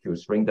work is to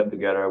string them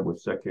together with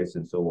circuits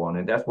and so on.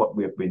 And that's what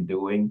we've been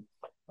doing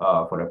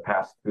for the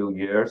past few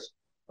years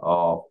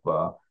of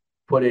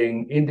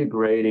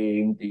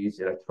integrating these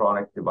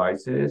electronic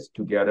devices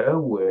together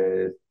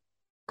with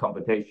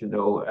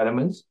computational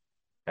elements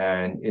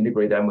and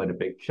integrate them in a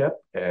big chip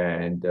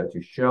and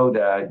to show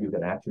that you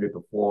can actually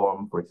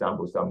perform, for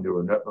example, some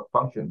neural network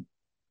function.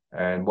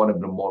 And one of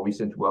the more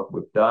recent work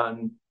we've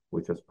done,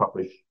 which was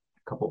published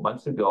a couple of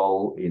months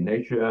ago in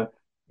Nature,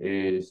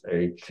 is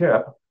a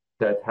chip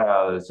that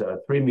has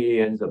 3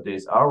 million of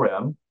this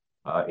RM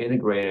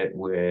integrated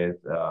with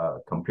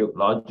compute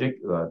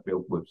logic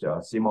built with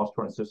CMOS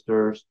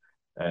transistors,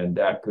 and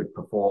that could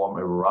perform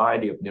a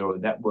variety of neural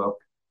network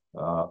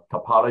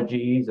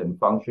topologies and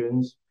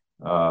functions,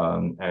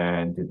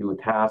 and to do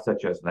tasks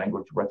such as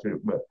natural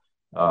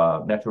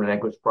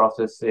language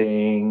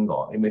processing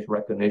or image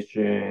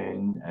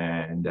recognition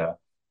and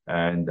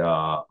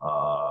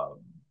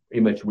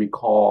image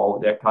recall,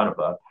 that kind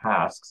of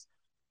tasks.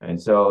 And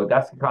so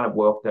that's the kind of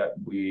work that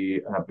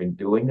we have been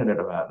doing in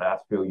the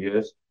last few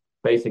years.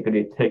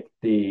 Basically, take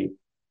the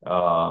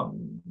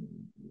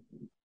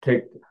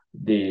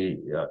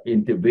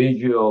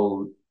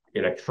individual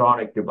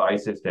electronic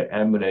devices that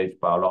emulate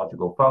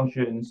biological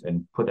functions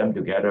and put them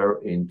together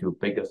into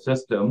bigger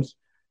systems.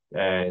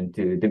 And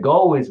the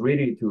goal is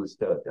really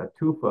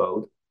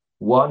twofold.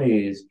 One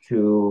is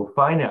to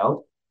find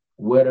out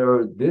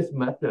whether this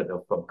method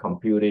of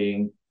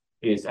computing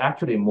is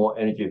actually more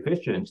energy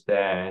efficient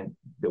than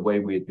the way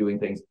we're doing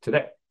things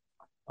today.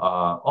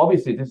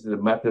 Obviously, this is a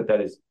method that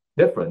is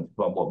different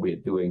from what we're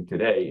doing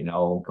today in our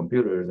own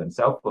computers and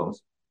cell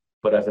phones.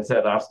 But as I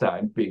said last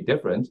time, being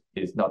different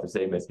is not the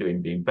same as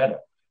being better,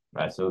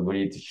 right? So we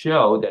need to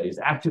show that it's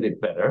actually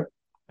better.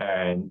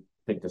 And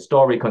I think the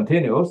story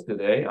continues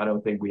today. I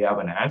don't think we have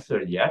an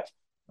answer yet.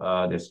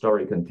 The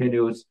story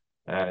continues,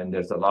 and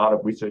there's a lot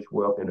of research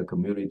work in the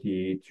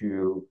community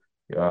to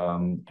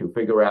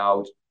figure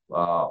out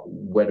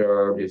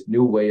whether this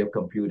new way of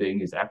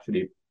computing is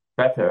actually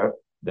better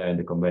than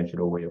the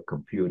conventional way of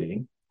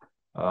computing.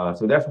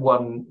 So that's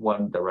one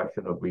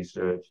direction of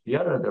research. The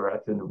other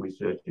direction of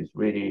research is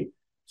really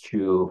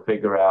to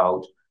figure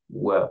out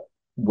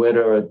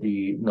whether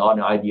the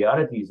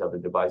non-idealities of the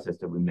devices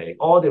that we make,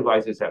 all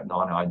devices have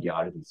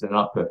non-idealities. They're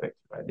not perfect,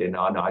 right? They're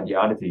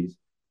non-idealities.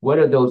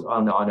 Whether those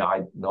are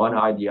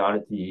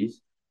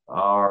non-idealities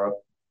are,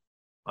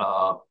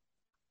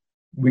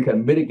 we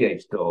can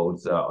mitigate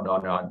those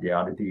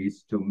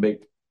non-idealities to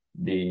make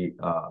the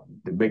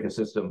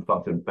system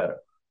function better.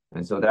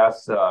 And so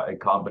that's a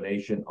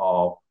combination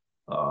of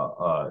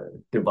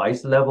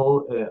device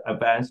level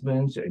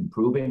advancements,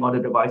 improving on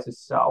the device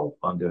itself,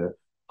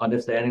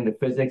 understanding the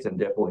physics and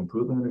therefore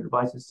improving on the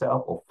device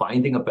itself, or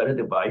finding a better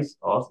device,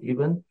 or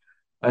even.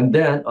 And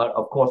then,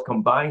 of course,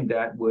 combine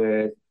that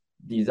with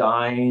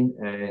design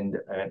and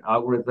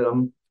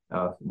algorithm,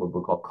 what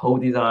we call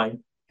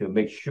co-design, to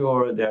make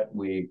sure that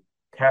we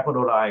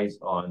capitalize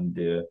on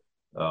the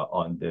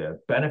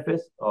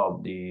benefits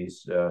of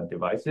these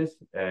devices,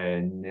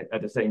 and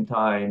at the same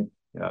time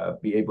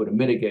be able to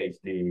mitigate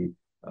the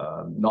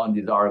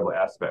non-desirable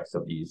aspects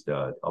of these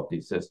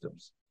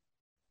systems.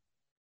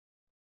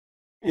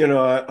 You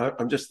know,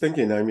 I'm just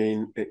thinking, I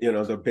mean, you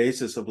know, the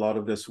basis of a lot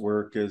of this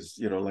work is,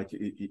 you know, like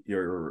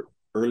your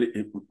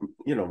early,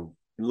 you know,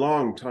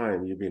 long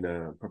time you've been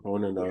a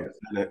proponent of,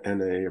 yes,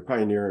 and a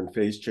pioneer in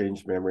phase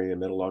change memory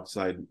and metal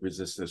oxide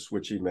resistive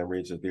switching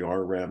memories of the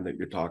RRAM that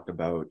you talked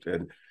about.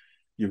 And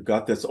you've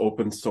got this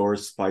open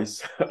source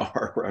SPICE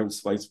RRAM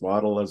SPICE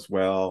model as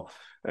well.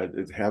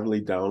 It's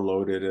heavily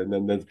downloaded. And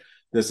then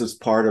this is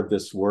part of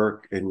this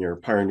work in your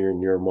pioneer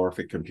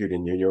neuromorphic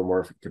computing,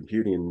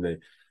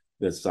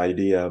 this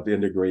idea of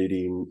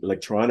integrating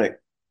electronic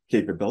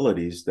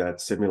capabilities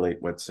that simulate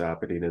what's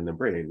happening in the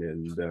brain,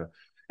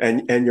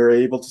 and you're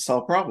able to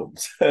solve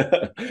problems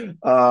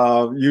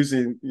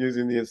using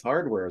this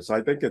hardware. So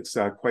I think it's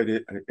quite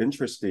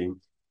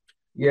interesting.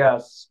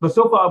 Yes, but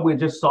so far we're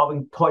just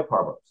solving toy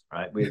problems,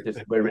 right?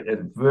 We're at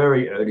a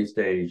very early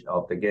stage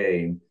of the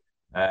game,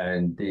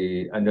 and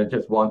I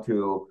just want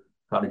to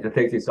kind of just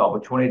take this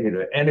opportunity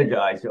to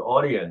energize the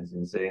audience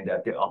in saying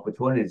that the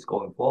opportunities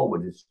going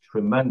forward is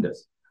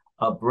tremendous.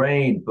 Our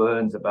brain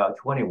burns about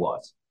 20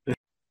 watts.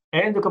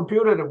 And the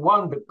computer that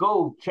won the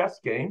Go chess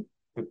game,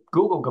 the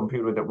Google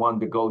computer that won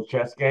the Go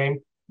chess game,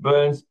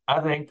 burns,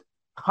 I think,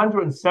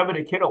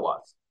 170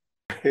 kilowatts.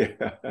 Yeah,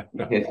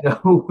 no. Okay,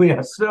 so we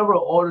are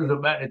several orders of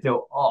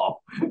magnitude off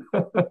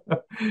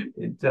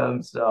in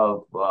terms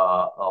of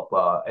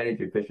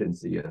energy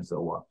efficiency and so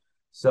on.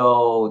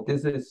 So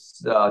this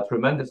is a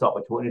tremendous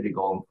opportunity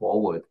going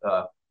forward.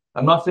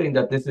 I'm not saying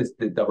that this is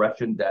the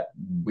direction that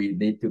we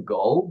need to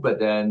go, but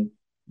then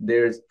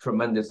there's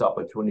tremendous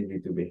opportunity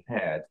to be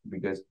had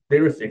because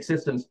there is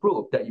existence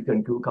proof that you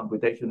can do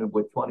computation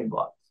with 20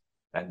 watts,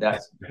 and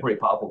that's pretty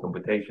powerful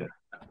computation.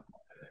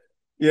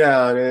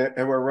 Yeah,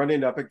 and we're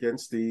running up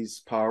against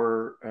these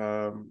power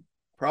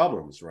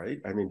problems,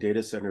 right? I mean,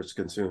 data centers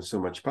consume so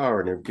much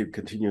power, and if we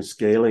continue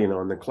scaling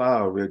on the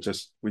cloud,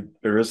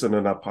 there isn't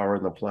enough power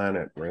on the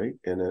planet, right?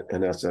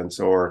 In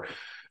essence, or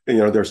you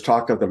know, there's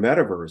talk of the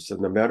metaverse,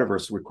 and the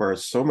metaverse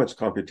requires so much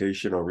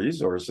computational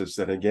resources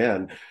that,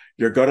 again,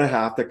 you're going to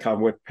have to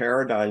come with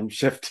paradigm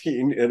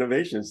shifting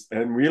innovations.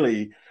 And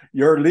really,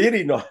 you're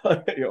leading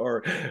on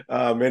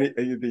many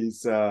of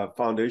these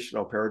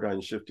foundational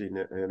paradigm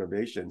shifting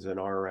innovations in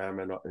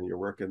RRAM and your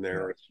work in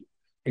there.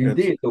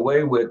 Indeed, the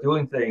way we're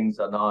doing things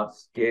are not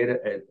scaled,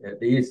 at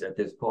least at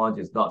this point,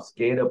 is not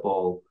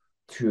scalable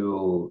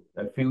to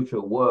a future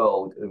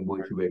world in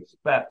which we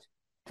expect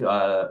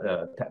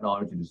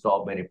technology to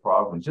solve many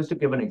problems. Just to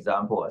give an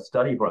example, a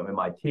study from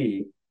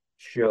MIT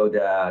showed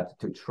that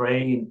to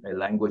train a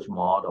language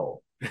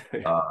model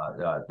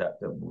that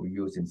we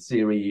use in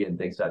Siri and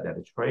things like that,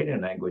 to train a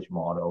language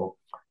model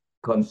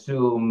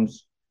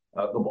consumes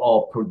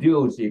or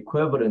produce the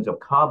equivalent of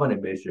carbon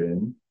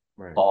emission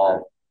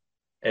of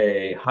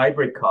a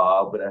hybrid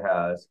car that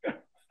has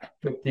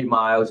 50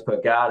 miles per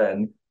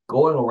gallon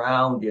going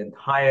around the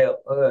entire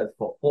Earth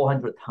for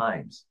 400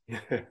 times.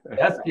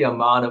 That's the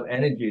amount of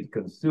energy it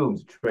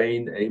consumes to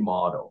train a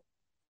model.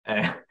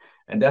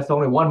 And that's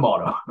only one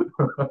model.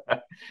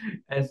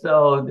 And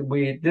so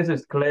this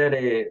is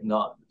clearly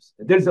not,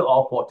 this is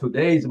all for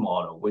today's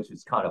model, which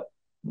is kind of,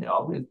 you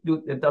know,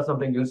 it does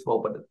something useful,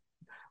 but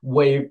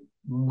way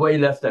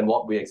less than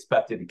what we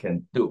expected it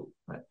can do.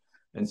 Right?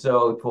 And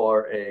so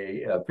for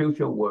a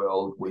future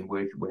world in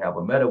which we have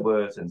a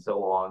metaverse and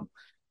so on,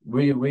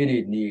 we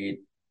really need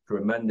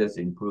tremendous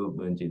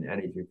improvement in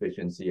energy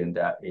efficiency and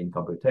that in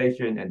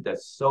computation, and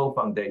that's so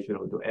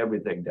foundational to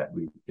everything that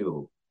we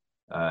do.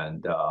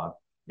 And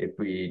if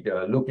we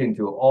look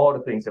into all the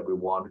things that we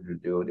wanted to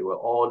do, they were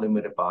all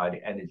limited by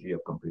the energy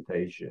of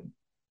computation.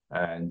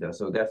 And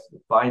so that's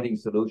finding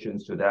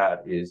solutions to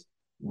that is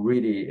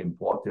really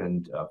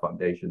important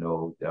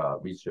foundational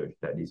research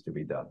that needs to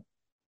be done.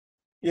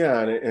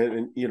 Yeah,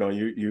 and you know,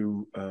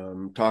 you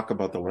talk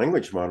about the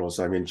language models.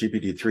 I mean,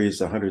 GPT-3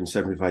 is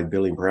 175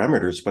 billion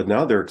parameters, but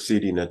now they're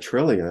exceeding 1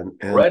 trillion.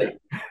 Already.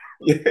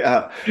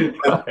 Yeah. And,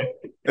 Right.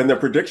 and the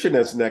prediction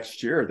is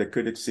next year that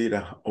could exceed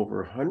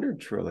over 100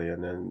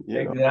 trillion. And,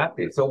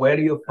 Exactly. So where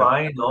do you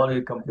find all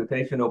the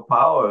computational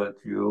power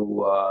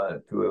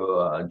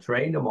to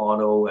train the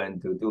model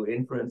and to do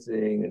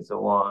inferencing and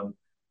so on?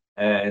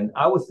 And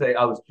I would say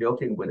I was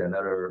joking with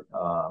another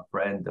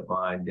friend of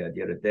mine the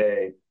other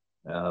day.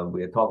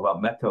 We were talking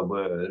about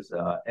metaverse,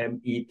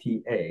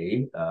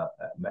 META,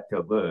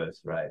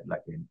 metaverse, right?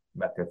 Like in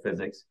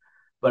metaphysics.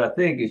 But I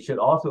think we should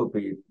also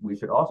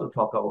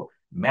talk about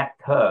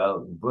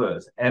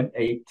metaverse,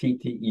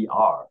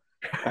 MATTER,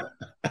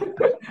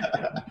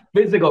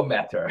 physical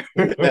matter.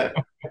 yeah.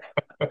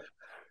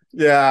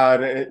 Yeah,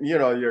 and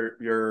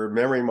your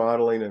memory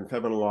modeling and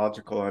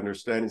phenomenological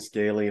understanding,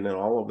 scaling, and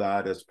all of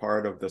that is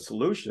part of the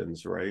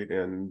solutions, right?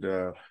 And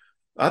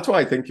that's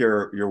why I think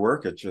your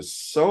work is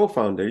just so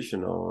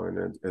foundational,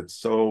 and it's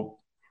so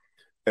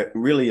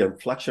really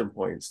inflection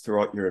points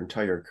throughout your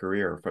entire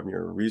career, from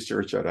your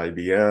research at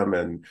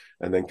IBM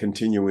and then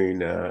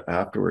continuing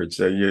afterwards.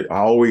 So you're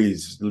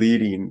always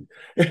leading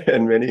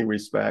in many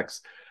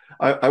respects.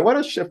 I want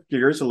to shift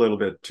gears a little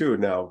bit too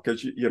now,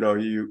 because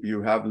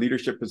you have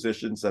leadership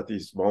positions at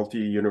these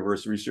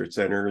multi-universe research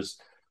centers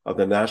of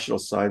the National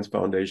Science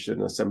Foundation,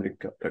 the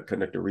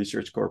Semiconductor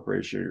Research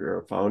Corporation. You're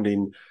a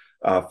founding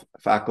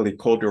faculty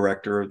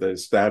co-director of the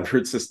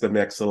Stanford System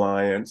X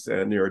Alliance,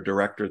 and you're a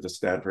director of the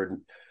Stanford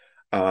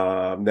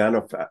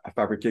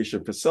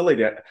nanofabrication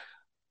facility.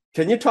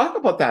 Can you talk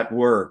about that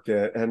work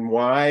and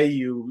why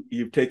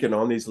you've taken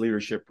on these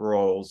leadership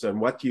roles,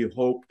 and what do you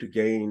hope to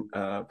gain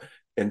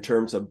in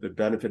terms of the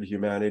benefit of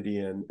humanity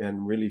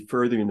and really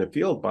furthering the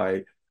field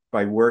by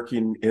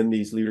working in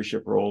these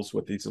leadership roles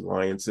with these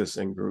alliances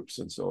and groups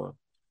and so on?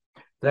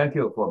 Thank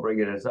you for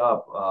bringing this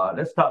up.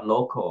 Let's start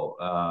local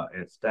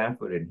at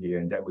Stanford in here,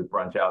 and then we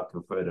branch out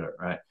to further,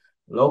 right?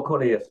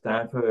 Locally at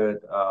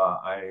Stanford,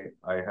 I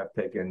have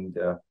taken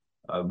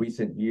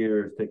recent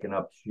years taken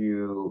up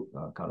two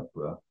kind of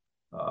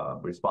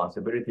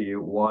responsibility.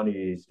 One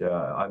is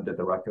I'm the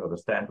director of the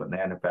Stanford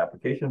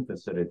Nanofabrication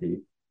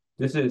Facility.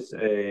 This is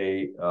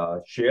a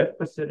shared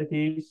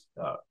facilities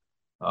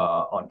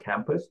on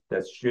campus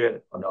that's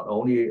shared not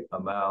only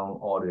among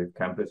all the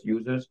campus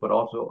users, but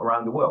also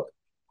around the world.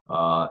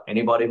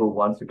 Anybody who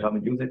wants to come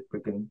and use it,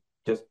 we can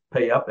just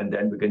pay up and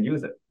then we can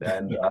use it.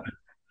 And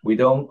we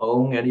don't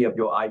own any of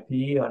your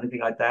IP or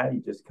anything like that.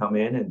 You just come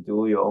in and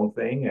do your own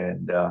thing.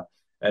 And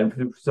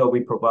so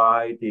we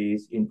provide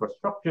these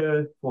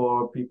infrastructure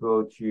for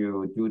people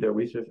to do their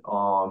research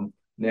on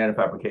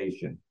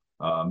nanofabrication,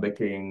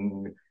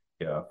 making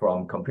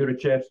from computer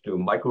chips to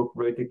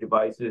microfluidic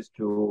devices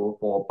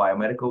for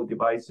biomedical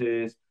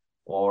devices,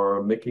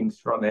 or making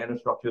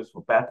nanostructures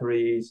for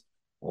batteries,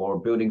 or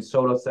building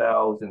solar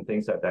cells and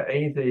things like that.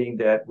 Anything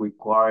that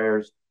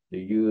requires the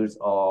use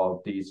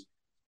of these,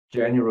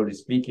 generally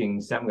speaking,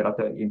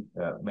 semiconductor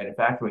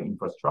manufacturing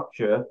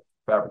infrastructure,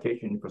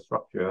 fabrication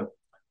infrastructure.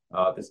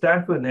 The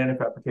Stanford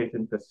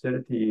Nanofabrication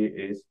Facility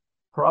is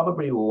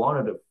probably one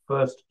of the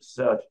first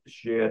such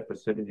shared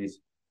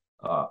facilities,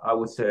 I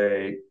would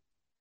say,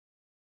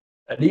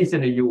 at least in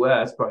the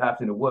US,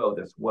 perhaps in the world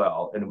as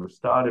well. And it was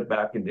started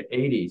back in the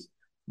 80s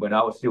when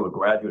I was still a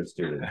graduate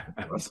student.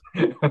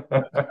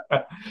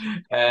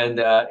 And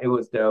it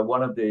was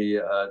one of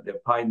the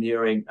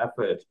pioneering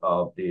efforts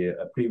of the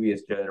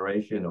previous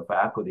generation of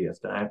faculty at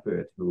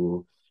Stanford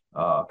who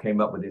came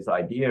up with this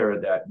idea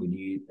that we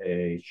need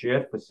a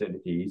shared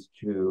facilities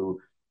to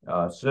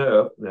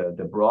serve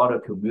the broader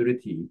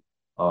community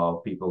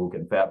of people who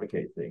can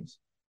fabricate things.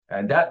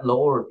 And that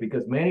lowered,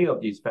 because many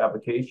of these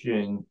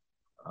fabrication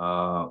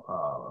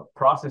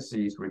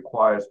processes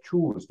requires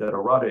tools that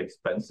are rather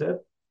expensive.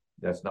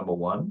 That's number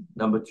one.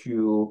 Number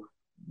two,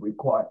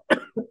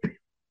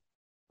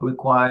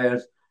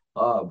 requires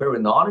very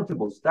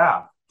knowledgeable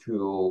staff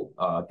to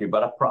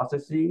develop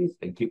processes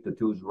and keep the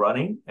tools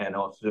running, and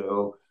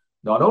also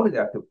not only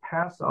that, to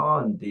pass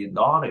on the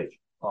knowledge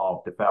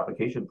of the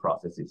fabrication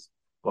processes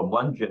from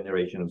one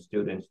generation of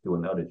students to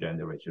another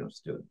generation of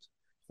students.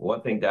 One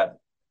thing that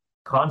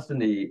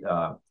constantly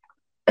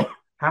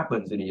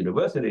happens in the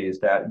university is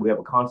that we have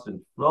a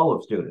constant flow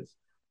of students.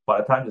 By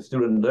the time the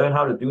students learn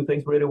how to do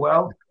things really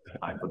well,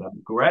 time for them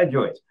to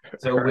graduate.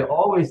 So we're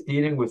always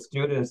dealing with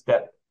students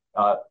that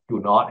do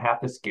not have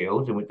the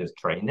skills, and we just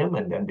train them,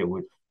 and then they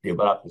would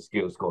develop the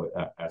skills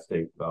as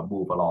they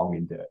move along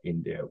in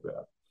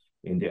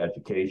their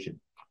education.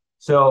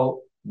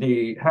 So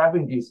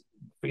having this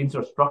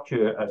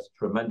infrastructure is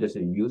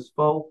tremendously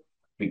useful,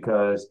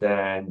 because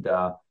then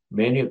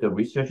many of the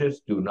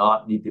researchers do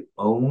not need to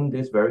own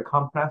this very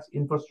complex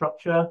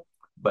infrastructure,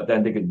 but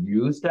then they can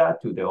use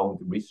that to their own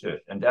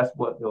research. And that's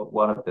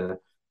one of the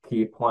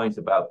key points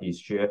about these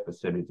shared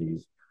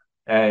facilities.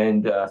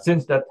 And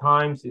since that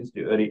time, since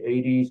the early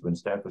 80s, when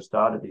Stanford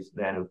started these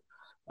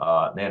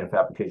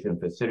nanofabrication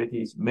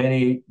facilities,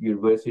 many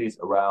universities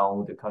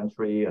around the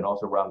country and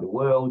also around the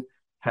world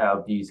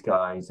have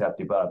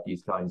developed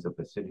these kinds of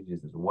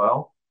facilities as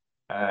well.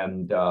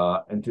 And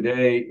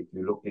today, if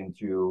you look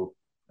into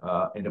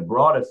in a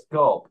broader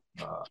scope,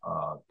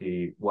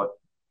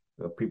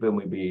 people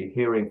may be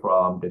hearing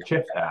from the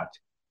CHIPS Act,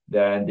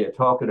 then they're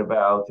talking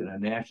about a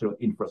national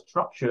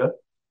infrastructure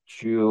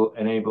to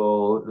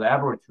enable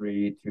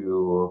laboratory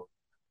to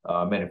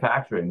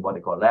manufacturing, what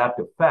they call lab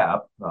to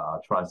fab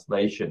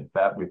translation.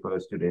 Fab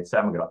refers to the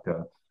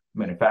semiconductor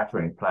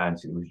manufacturing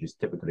plants, which is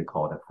typically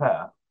called a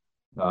fab,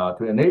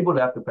 to enable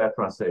lab to fab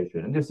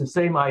translation. And it's the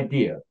same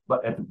idea,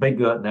 but at a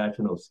bigger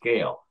national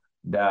scale,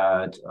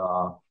 that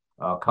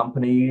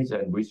companies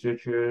and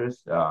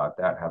researchers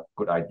that have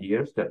good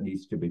ideas that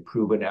needs to be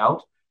proven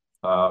out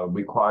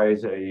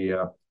requires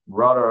a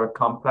rather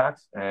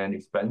complex and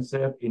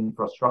expensive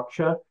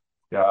infrastructure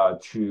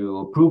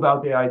to prove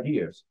out their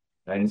ideas.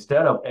 And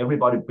instead of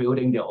everybody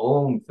building their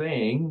own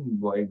thing,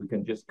 where we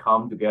can just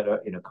come together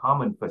in a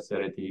common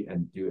facility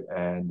and do,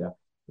 and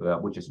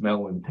which is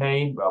well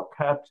maintained, well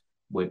kept,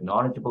 with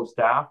knowledgeable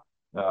staff,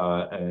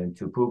 and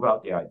to prove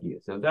out the idea.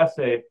 So that's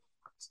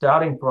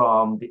starting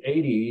from the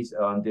 80s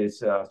on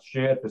this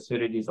shared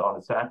facilities on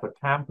the Stanford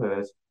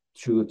campus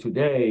to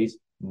today's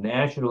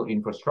national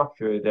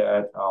infrastructure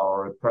that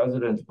our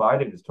President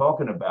Biden is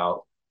talking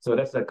about. So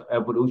that's an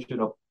evolution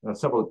of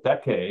several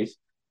decades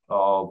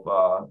of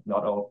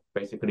not only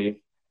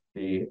basically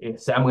the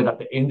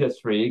semiconductor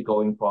industry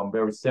going from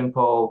very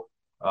simple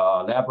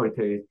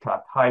laboratory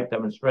type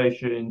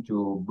demonstration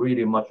to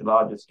really much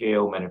larger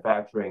scale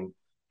manufacturing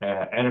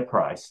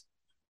enterprise.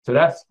 So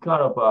that's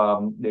kind of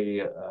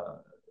the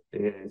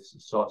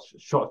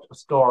short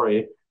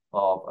story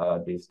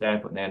of the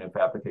Stanford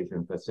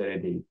Nanofabrication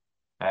Facility.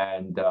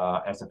 And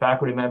as a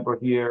faculty member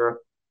here,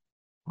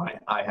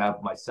 I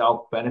have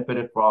myself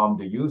benefited from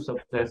the use of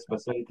this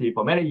facility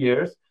for many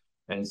years.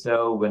 And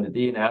so when the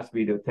dean asked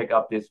me to take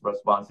up this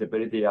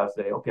responsibility, I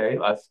say, okay,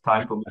 it's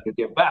time for me to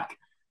give back.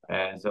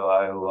 And so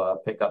I will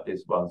pick up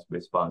this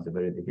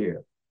responsibility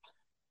here.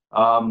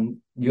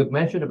 You've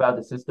mentioned about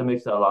the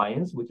Systemics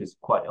Alliance, which is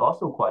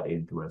also quite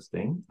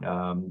interesting.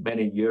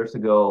 Many years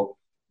ago,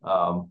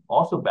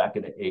 also back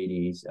in the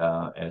 80s,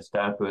 at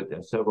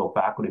Stanford, several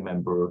faculty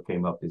members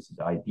came up with this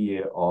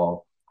idea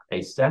of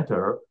a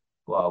center,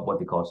 what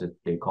they call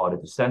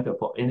it the Center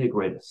for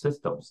Integrated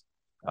Systems.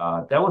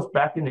 That was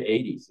back in the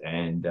 80s,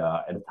 and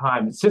at the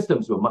time,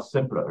 systems were much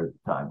simpler at the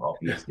time,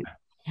 obviously.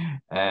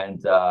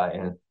 And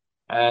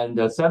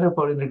the Center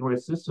for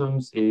Integrated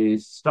Systems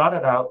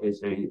started out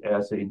as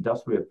an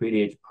industry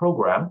affiliate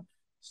program.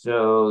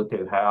 So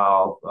they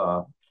have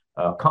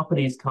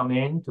companies come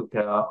in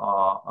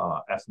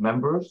as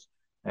members,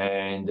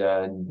 and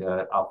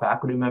our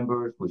faculty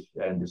members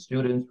and the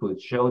students would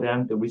show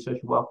them the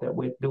research work that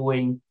we're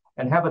doing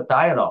and have a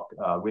dialogue,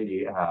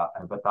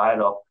 have a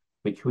dialogue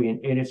between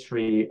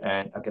industry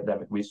and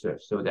academic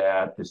research, so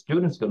that the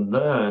students can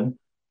learn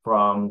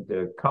from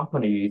the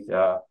company's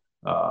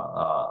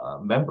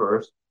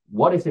members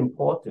what is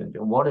important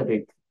and what are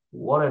they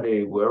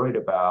worried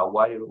about,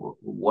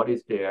 what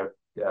is their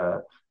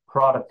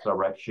product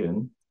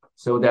direction,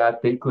 so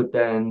that they could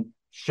then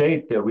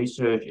shape their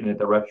research in a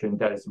direction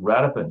that is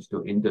relevant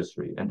to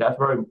industry. And that's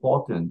very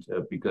important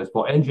because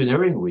for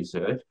engineering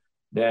research,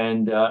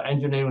 then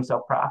engineering is a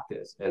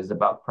practice. It's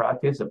about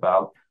practice,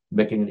 about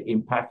making an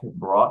impact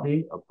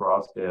broadly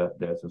across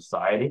the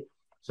society.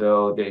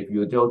 So that if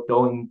you're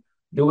doing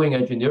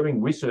engineering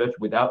research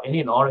without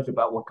any knowledge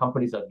about what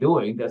companies are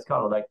doing, that's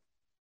kind of like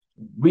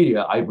really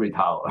an ivory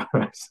tower.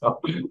 So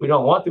we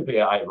don't want to be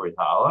an ivory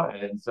tower.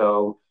 And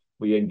so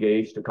we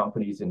engage the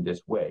companies in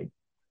this way.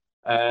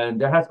 And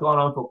that has gone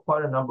on for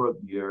quite a number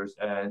of years.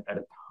 And at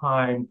the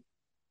time,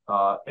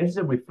 it's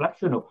a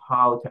reflection of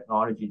how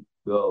technology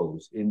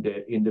goes. In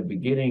the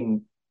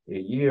beginning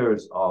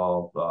years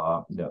of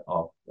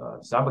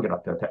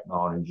semiconductor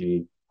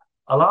technology,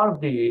 a lot of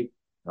the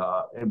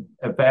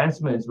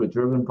advancements were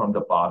driven from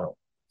the bottom.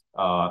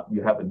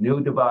 You have a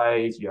new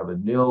device, you have a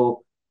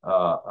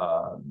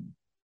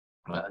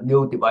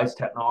new device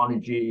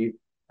technology,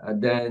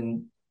 and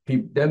then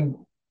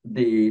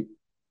the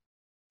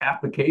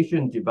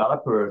application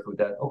developers would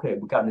then, okay,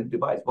 we got a new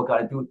device, what can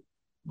I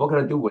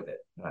do with it?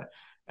 Right?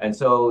 And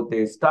so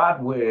they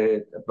start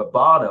with the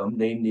bottom,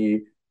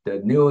 namely the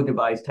new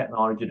device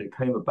technology that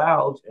came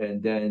about,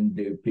 and then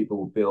the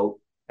people build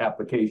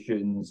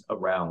applications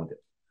around it.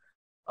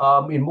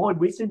 In more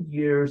recent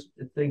years,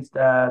 it thinks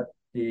that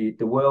the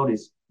world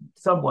is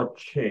somewhat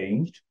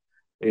changed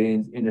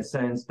in the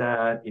sense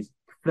that it's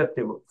flipped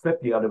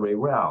the other way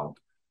around,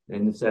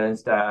 in the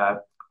sense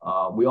that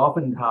we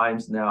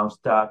oftentimes now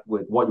start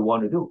with what you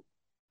want to do.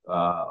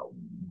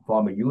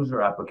 From a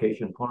user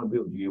application point of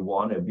view, do you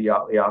want a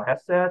VR, AR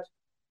headset?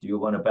 Do you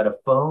want a better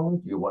phone?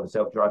 Do you want a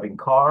self-driving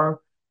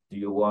car? Do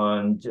you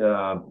want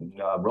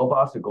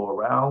robots to go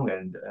around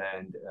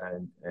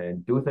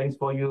and do things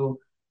for you?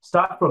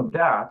 Start from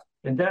that,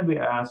 and then we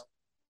ask,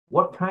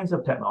 what kinds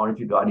of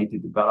technology do I need to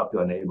develop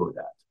to enable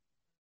that?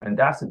 And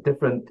that's a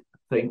different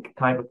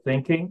type of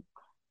thinking.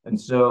 And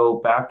so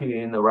back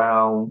in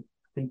around,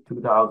 I think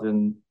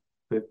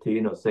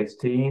 2015 or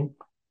 16,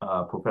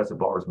 Professor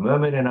Boris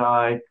Merman and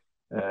I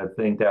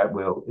think that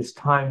it's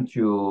time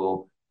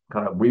to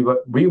kind of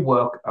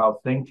rework our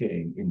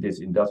thinking in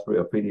this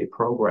industrial affiliate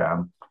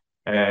program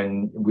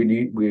And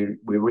we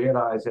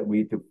realized that we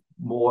need to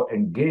more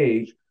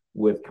engage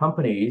with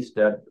companies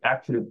that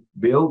actually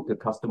build the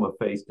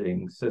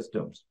customer-facing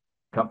systems.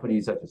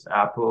 Companies such as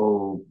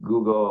Apple,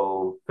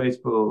 Google,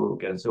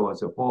 Facebook, and so on and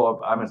so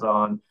forth,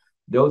 Amazon,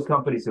 those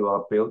companies who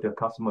have built their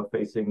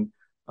customer-facing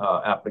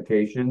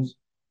applications.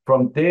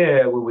 From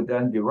there, we would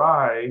then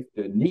derive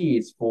the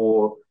needs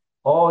for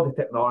all the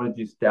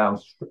technologies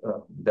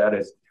that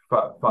is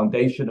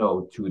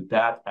foundational to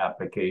that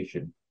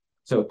application.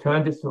 So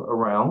turn this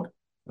around.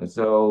 And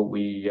so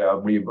we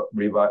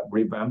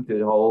revamped the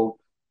whole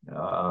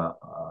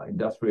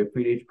industrial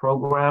affiliate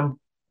program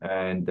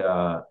and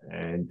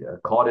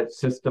called it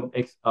System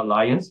X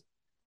Alliance.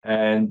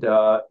 And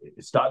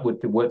start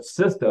with the word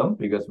system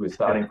because we're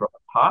starting from the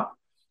top.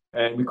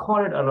 And we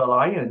call it an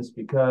alliance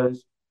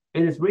because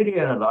it is really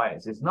an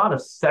alliance. It's not a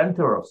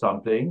center of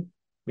something,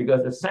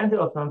 because the center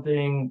of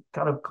something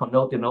kind of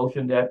connotes the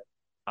notion that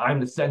I'm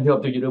the center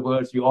of the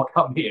universe, you all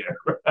come here,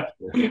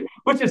 right?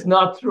 Which is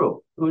not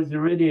true. It's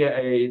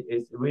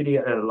really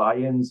an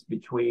alliance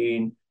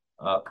between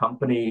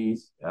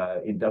companies,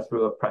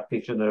 industrial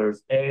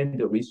practitioners, and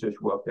the research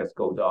work that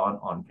goes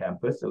on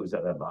campus. So it's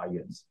an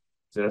alliance.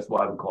 So that's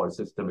why we call it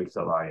Systemic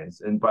Alliance.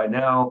 And by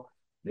now,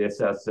 this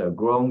has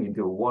grown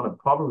into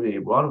probably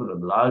one of the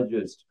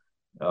largest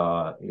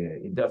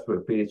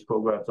industrial affiliates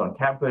programs on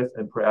campus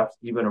and perhaps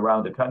even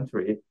around the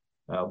country.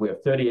 We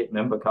have 38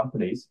 member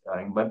companies,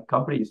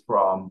 companies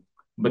from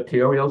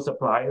material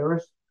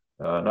suppliers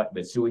like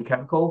Mitsui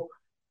Chemical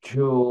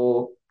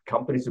to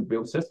companies who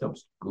build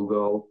systems,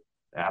 Google,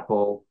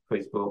 Apple,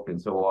 Facebook,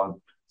 and so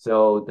on.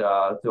 So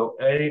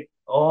the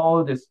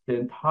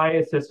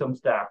entire system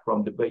stack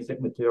from the basic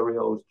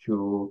materials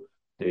to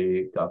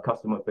the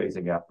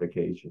customer-facing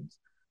applications.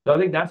 So I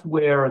think that's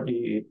where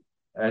the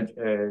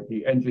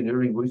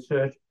engineering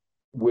research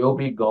will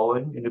be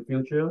going in the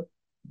future.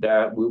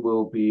 That we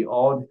will be a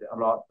lot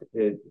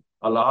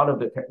of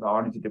the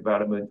technology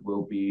development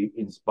will be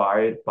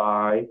inspired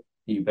by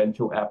the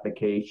eventual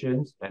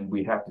applications, and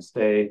we have to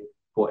stay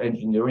for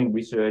engineering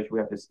research. We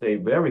have to stay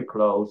very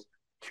close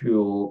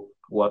to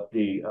what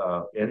the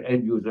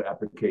end user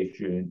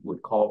application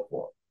would call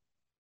for.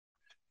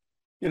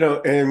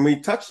 And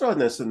we touched on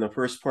this in the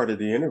first part of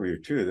the interview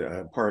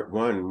too, part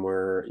one,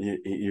 where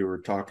you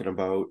were talking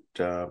about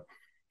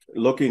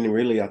looking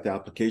really at the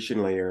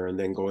application layer and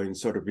then going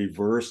sort of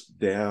reverse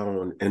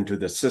down into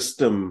the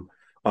system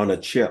on a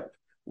chip,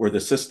 where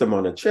the system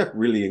on a chip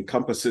really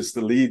encompasses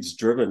the needs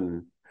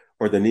driven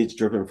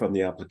from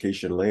the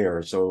application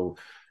layer. So,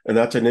 and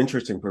that's an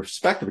interesting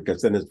perspective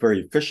because then it's very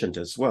efficient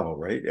as well,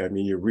 right? I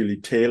mean, you're really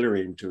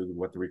tailoring to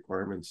what the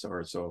requirements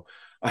are. So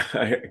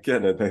I think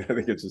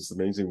it's just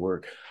amazing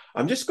work.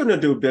 I'm just going to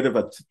do a bit of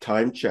a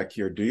time check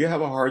here. Do you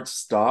have a hard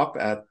stop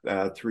at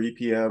 3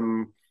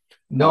 p.m.?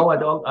 No, I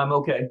don't. I'm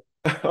okay.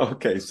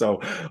 Okay,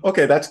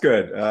 that's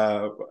good.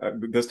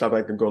 This time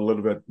I can go a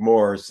little bit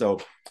more. So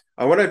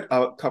I want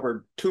to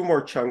cover two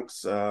more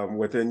chunks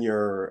within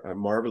your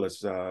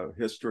marvelous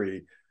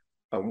history.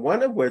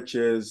 One of which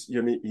is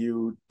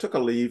you took a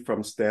leave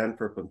from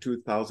Stanford from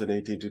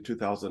 2018 to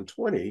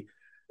 2020,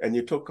 and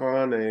you took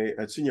on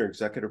a senior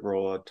executive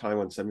role at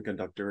Taiwan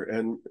Semiconductor.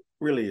 And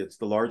really, it's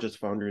the largest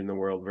foundry in the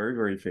world, very,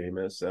 very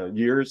famous,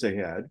 years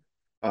ahead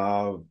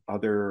of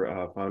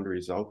other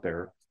foundries out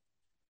there.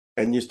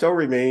 And you still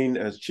remain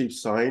as chief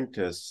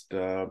scientist.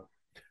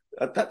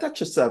 That's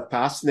just a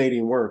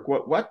fascinating work.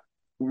 What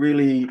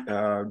really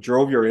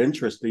drove your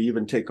interest to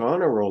even take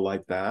on a role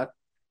like that?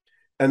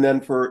 And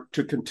then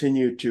to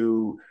continue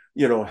to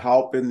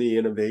help in the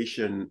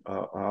innovation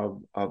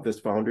of this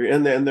foundry,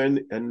 and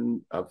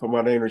from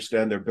what I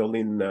understand, they're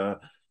building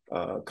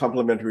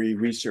complementary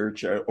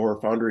research or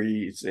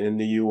foundries in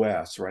the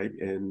U.S., right?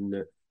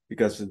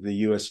 Because of the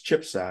U.S.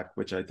 CHIPS Act,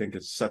 which I think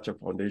is such a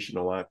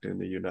foundational act in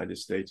the United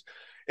States.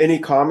 Any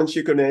comments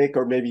you can make,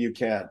 or maybe you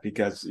can't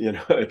because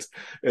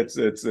it's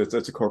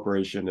a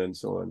corporation and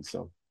so on.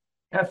 So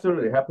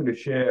absolutely happy to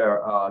share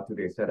to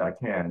the extent I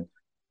can.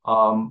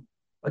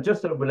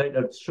 Just to relate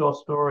a short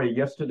story,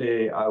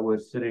 yesterday I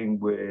was sitting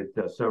with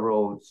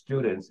several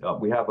students.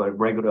 We have a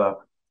regular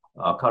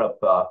kind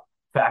of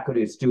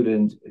faculty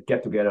student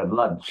get together at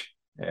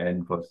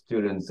and for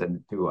students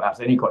and to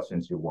ask any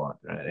questions you want.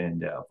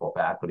 And for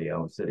faculty, I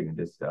was sitting in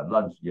this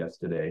lunch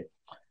yesterday,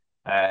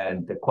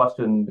 and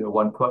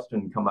one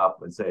question come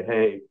up and say,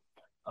 hey,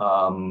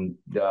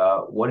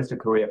 what is the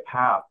career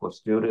path for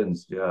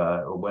students,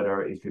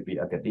 whether it should be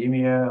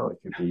academia or it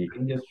should be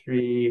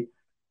industry?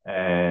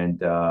 And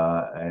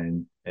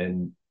one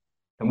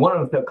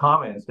of the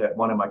comments that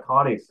one of my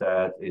colleagues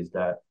said is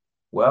that,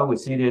 well, we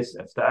see this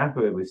at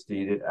Stanford, we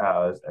see it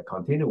as a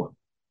continuum.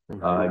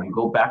 Mm-hmm. You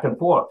go back and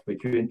forth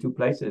between two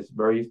places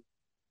very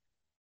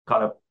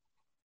kind of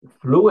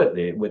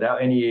fluidly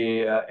without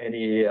any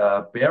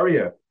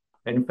barrier.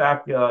 In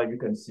fact, you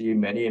can see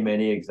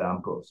many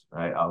examples,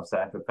 right? Our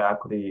Stanford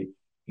faculty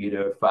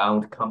either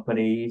found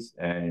companies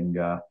and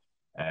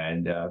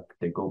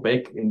they go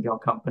big in your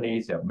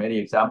companies. There are many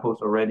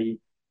examples already.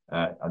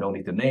 I don't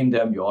need to name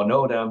them. You all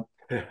know them.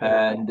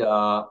 And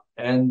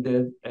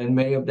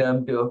many of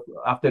them do,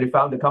 after they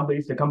found the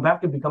companies, they come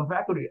back to become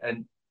faculty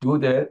and do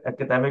the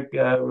academic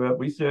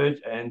research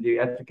and the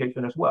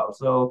education as well.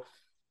 So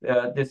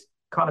this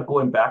kind of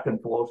going back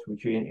and forth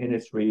between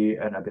industry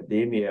and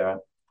academia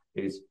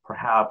is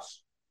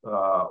perhaps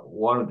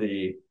one of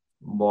the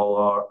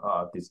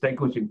more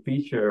distinguishing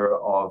feature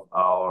of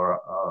our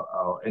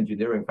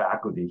engineering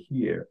faculty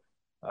here.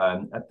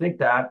 I think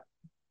that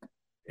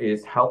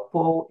is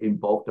helpful in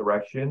both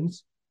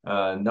directions.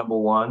 Number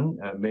one,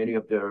 many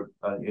of the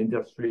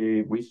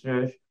industry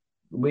research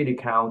really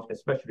counts,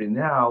 especially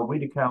now,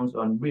 really counts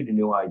on really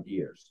new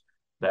ideas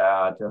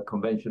that a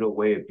conventional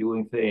way of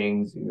doing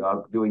things,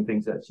 doing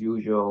things as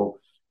usual,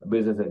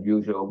 business as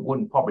usual,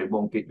 probably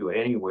won't get you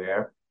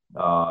anywhere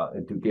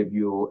to give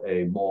you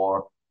a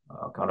more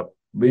kind of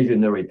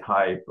visionary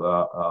type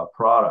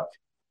product.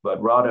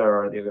 But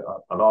rather,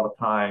 a lot of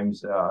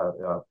times,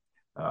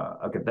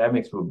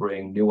 academics will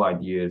bring new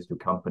ideas to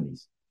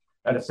companies.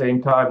 At the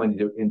same time, in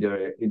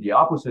the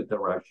opposite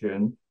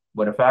direction,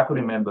 when a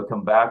faculty member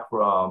come back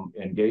from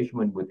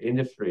engagement with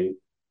industry,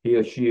 he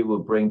or she will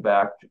bring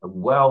back a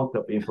wealth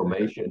of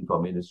information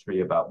from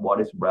industry about what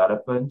is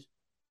relevant,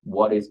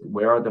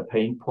 where are the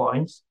pain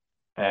points,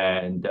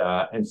 and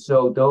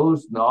so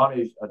those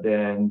knowledge are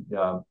then,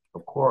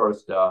 of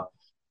course,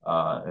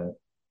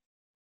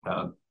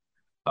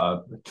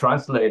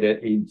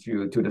 translated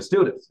to the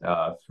students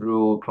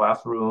through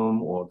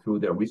classroom or through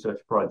their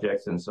research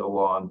projects and so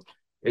on.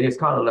 It is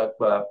kind of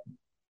like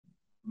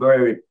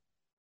very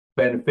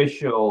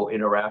beneficial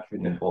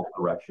interaction in both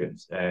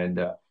directions. And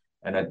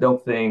I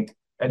don't think,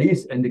 at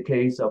least in the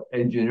case of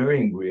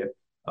engineering,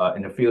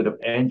 in the field of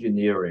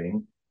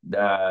engineering,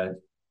 that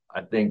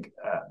I think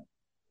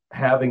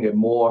having a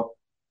more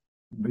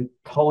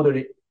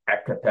totally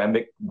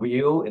academic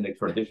view in the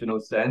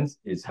traditional sense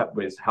is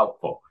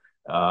helpful.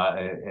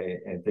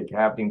 I think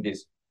having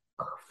this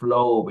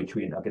flow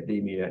between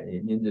academia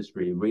and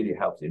industry really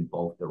helps in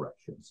both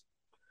directions.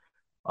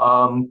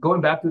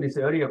 Going back to these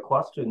earlier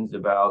questions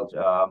about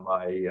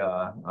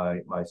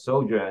my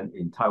sojourn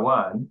in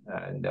Taiwan,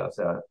 and that's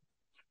a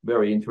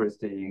very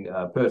interesting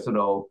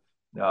personal,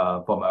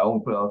 for my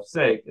own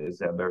sake,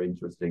 it's a very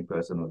interesting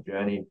personal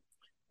journey.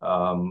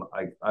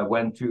 I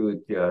went to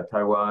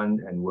Taiwan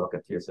and worked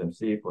at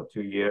TSMC for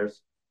 2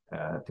 years,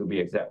 to be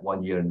exact,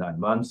 1 year and 9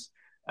 months.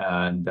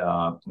 And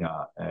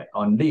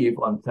on leave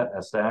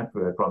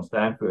from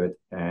Stanford.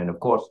 And of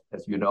course,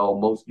 as you know,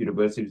 most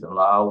universities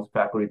allow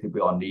faculty to be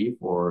on leave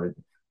for a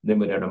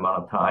limited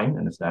amount of time,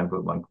 and the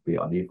Stanford one could be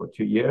on leave for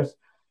 2 years.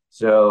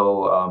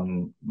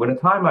 So by the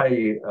time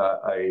I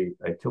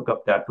took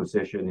up that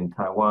position in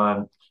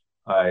Taiwan,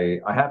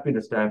 I have been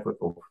at Stanford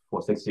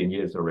for 16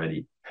 years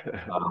already,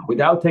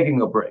 without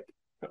taking a break.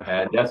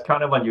 And that's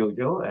kind of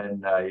unusual.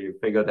 And I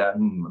figured that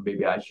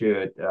maybe I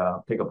should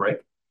take a break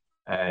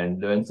and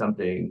learn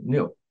something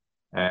new.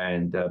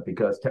 And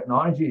because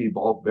technology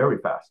evolved very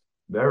fast,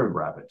 very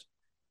rapid.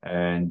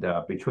 And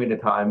between the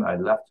time I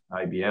left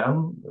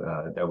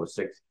IBM, that was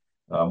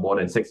more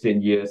than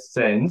 16 years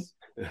since,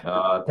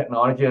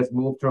 technology has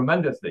moved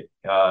tremendously.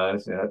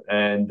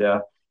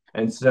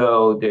 And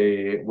so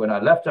when I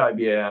left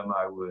IBM,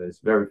 I was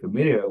very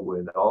familiar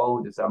with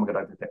all the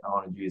semiconductor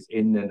technologies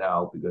in and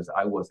out, because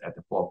I was at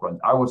the forefront.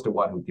 I was the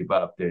one who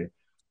developed the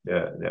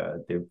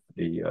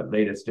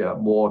latest,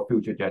 more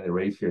future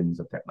generations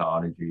of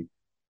technology.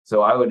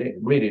 So I would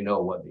really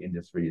know what the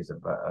industry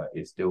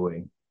is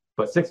doing.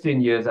 But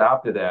 16 years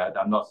after that,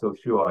 I'm not so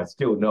sure I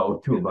still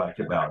know too much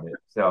about it.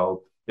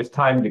 So it's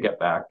time to get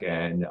back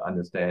and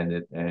understand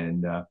it.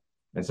 And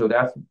so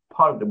that's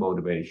part of the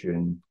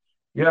motivation.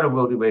 The other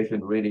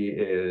motivation really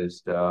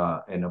is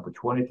an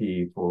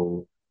opportunity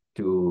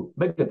to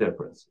make a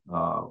difference,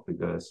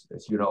 because,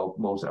 as you know,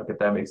 most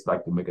academics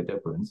like to make a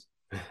difference.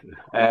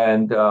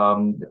 And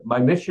my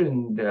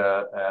mission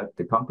at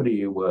the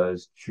company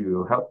was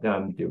to help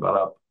them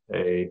develop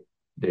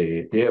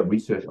their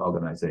research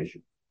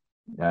organization.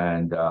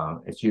 And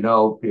as you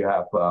know, you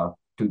have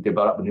to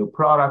develop a new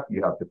product,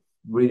 you have to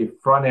really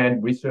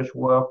front-end research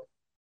work,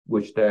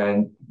 which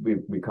then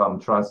become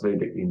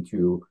translated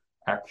into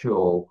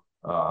actual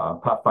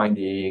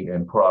pathfinding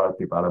and product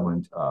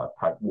development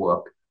type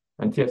work.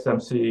 And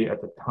TSMC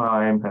at the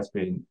time has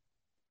been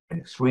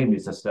extremely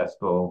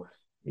successful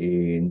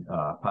in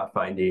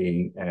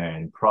pathfinding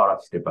and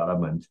products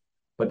development.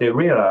 But they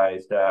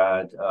realized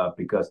that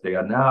because they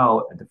are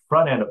now at the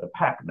front end of the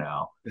pack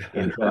now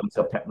in terms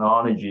of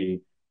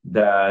technology,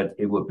 that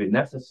it would be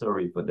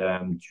necessary for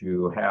them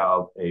to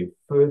have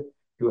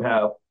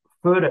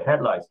further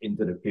headlights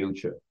into the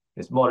future.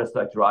 It's more or less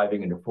like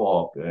driving in the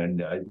fog,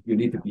 and you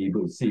need to be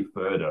able to see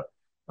further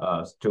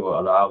to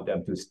allow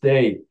them to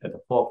stay at the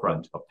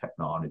forefront of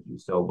technology.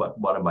 So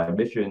one of my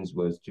missions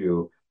was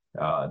to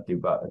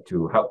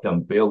help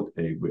them build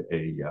a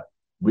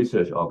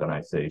research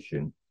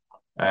organization.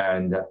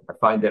 And I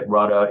find that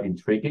rather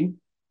intriguing,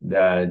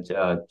 that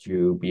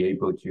to be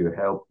able to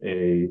help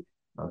a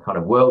kind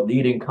of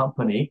world-leading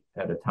company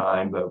at a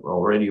time, but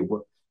already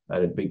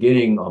at the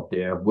beginning of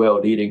their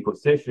world-leading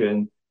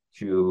position,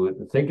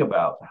 to think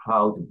about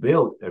how to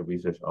build a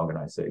research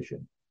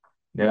organization.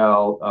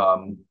 Now,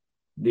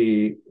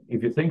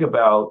 if you think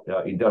about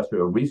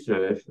industrial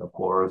research, of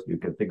course, you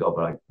can think of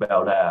like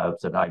Bell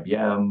Labs and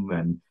IBM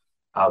and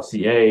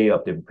RCA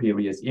of the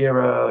previous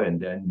era, and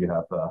then you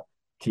have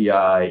TI,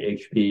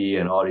 HP,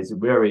 and all these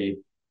very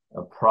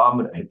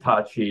prominent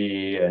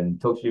Hitachi and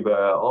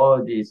Toshiba,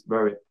 all these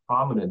very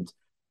prominent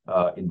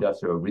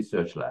industrial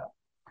research labs.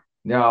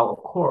 Now, of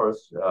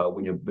course,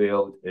 when you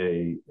build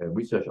a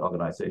research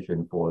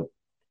organization for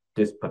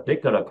this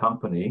particular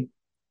company,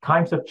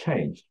 times have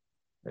changed.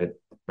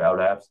 Bell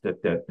Labs,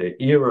 the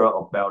era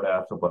of Bell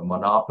Labs of a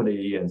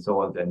monopoly and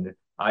so on, and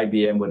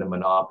IBM with a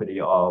monopoly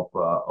of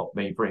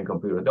mainframe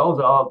computer, those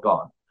are all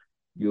gone.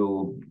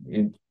 You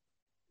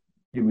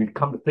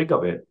come to think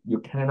of it, you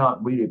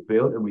cannot really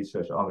build a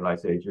research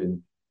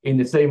organization in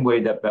the same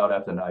way that Bell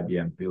Labs and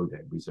IBM build a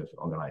research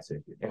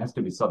organization. It has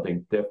to be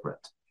something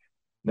different.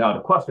 Now,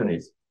 the question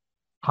is,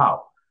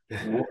 how?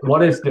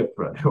 What is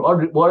different?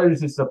 What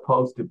is it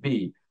supposed to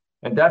be?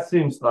 And that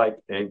seems like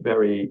a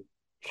very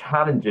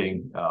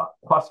challenging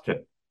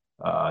question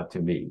to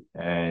me.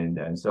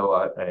 And so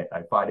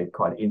I find it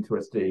quite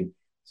interesting.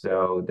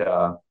 So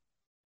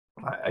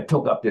I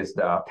took up this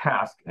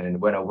task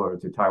and went over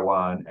to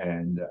Taiwan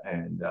and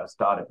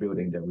started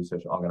building the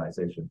research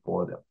organization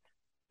for them.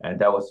 And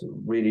that was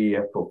really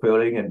a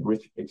fulfilling and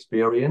rich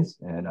experience,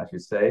 and I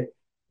should say.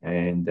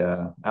 And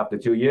after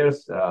 2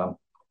 years,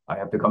 I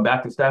have to come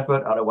back to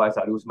Stanford. Otherwise,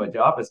 I lose my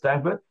job at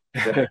Stanford.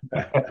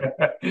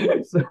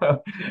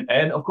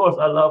 And of course,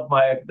 I love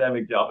my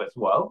academic job as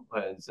well.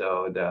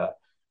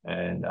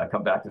 And I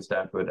come back to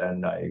Stanford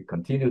and I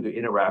continue to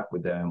interact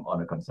with them on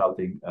a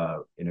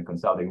in a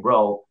consulting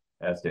role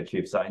as their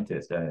chief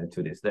scientist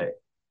to this day.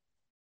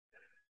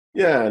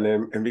 Yeah,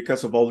 and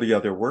because of all the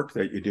other work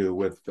that you do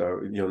with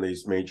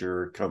these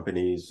major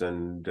companies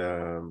and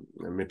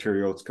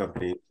materials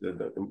companies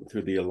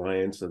through the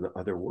alliance and the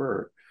other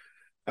work,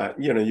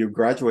 you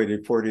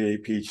graduated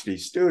 48 PhD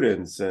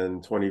students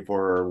and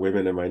 24 are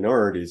women and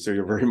minorities. So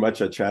you're very much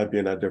a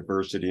champion of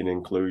diversity and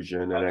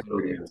inclusion and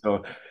equity. And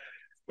so,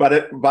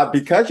 but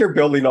because you're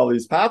building all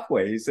these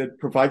pathways, it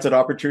provides an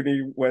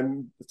opportunity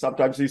when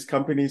sometimes these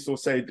companies will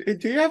say,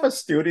 do you have a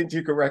student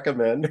you could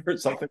recommend or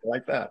something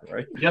like that,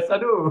 right? Yes, I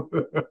do.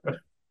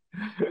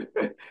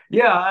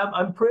 Yeah,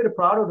 I'm pretty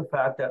proud of the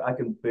fact that I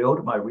can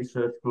build my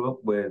research group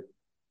with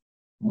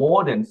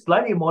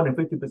slightly more than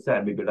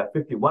 50%, maybe like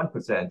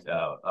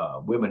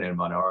 51% women and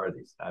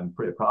minorities. I'm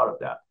pretty proud of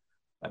that.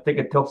 I think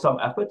it took some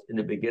effort in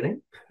the beginning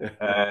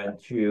and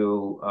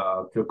to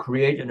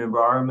create an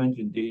environment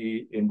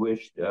in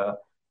which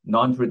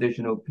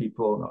non-traditional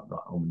people,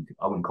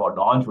 I wouldn't call it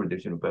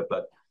non-traditional,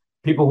 but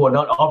people who are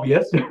not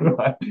obvious,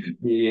 right,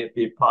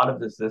 be part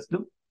of the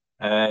system.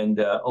 And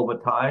over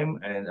time,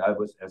 and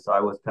as I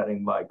was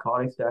telling my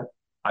colleagues that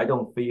I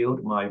don't feel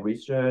my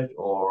research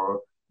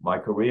or my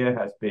career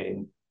has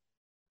been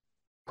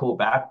pulled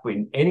back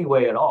in any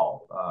way at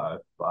all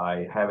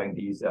by having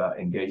these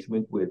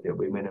engagement with the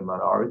women and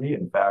minority.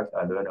 In fact,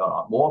 I learned a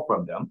lot more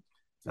from them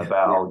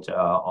about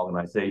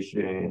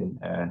organization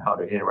and how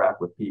to interact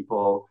with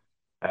people.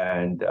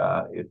 And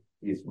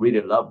it's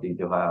really lovely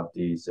to have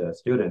these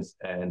students.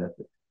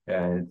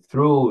 And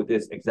through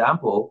this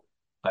example,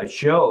 I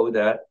show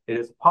that it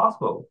is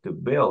possible to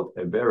build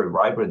a very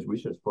vibrant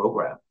research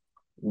program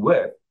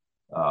with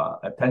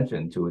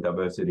attention to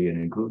diversity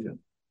and inclusion.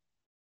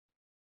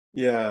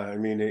 Yeah, I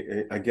mean,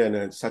 again,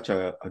 it's such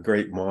a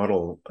great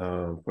model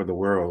for the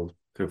world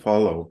to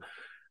follow.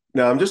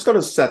 Now, I'm just going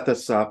to set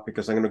this up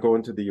because I'm going to go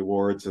into the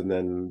awards and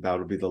then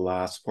that'll be the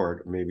last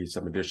part, maybe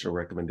some additional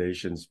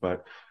recommendations.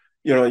 But,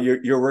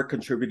 your work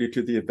contributed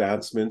to the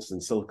advancements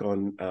in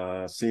silicon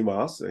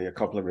CMOS,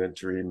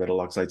 complementary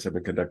metal oxide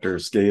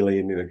semiconductor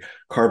scaling,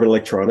 carbon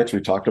electronics. We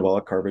talked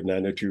about carbon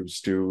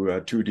nanotubes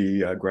to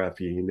 2D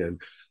graphene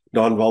and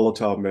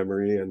non-volatile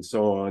memory and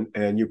so on.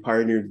 And you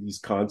pioneered these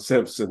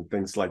concepts and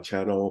things like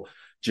channel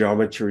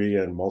geometry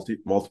and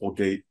multiple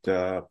gate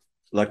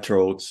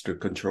electrodes to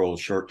control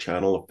short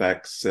channel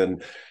effects.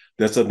 And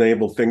this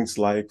enabled things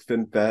like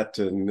FinFET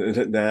and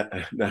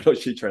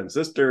nanosheet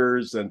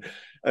transistors. And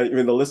I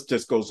mean, the list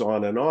just goes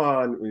on and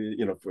on,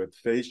 with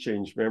phase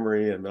change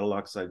memory and metal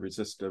oxide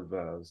resistive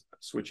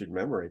switching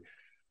memory.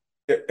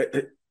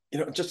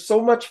 Just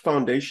so much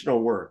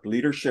foundational work,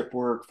 leadership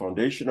work,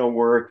 foundational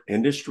work,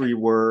 industry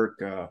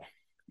work,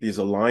 these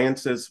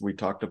alliances. We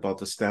talked about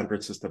the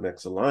Stanford System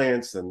X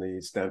Alliance and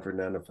the Stanford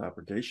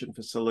Nanofabrication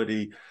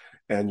Facility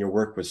and your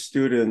work with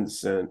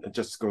students. And it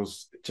just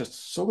goes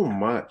so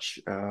much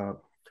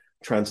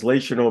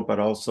translational, but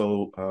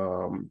also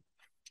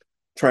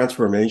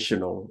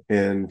transformational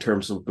in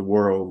terms of the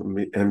world.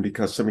 And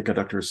because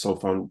semiconductor is so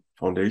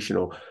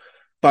foundational.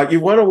 But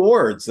you won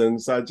awards,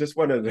 and so I just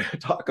wanted to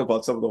talk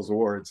about some of those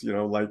awards.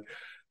 Like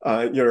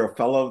You're a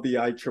fellow of the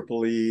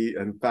IEEE.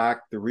 In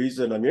fact, the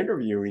reason I'm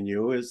interviewing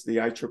you is the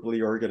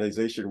IEEE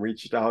organization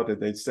reached out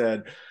and they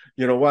said,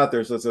 you know what,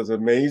 there's this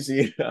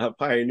amazing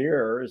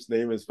pioneer. His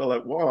name is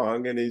Willard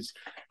Wong, and he's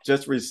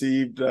just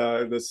received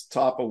this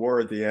top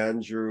award, the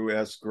Andrew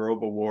S.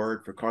 Grobe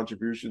Award for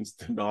contributions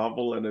to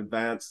novel and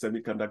advanced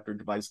semiconductor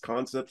device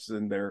concepts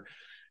and their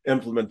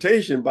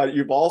implementation. But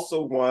you've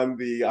also won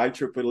the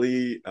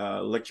IEEE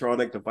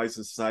Electronic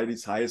Devices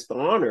Society's highest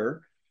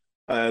honor,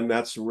 and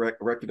that's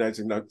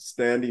recognizing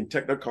outstanding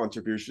technical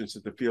contributions to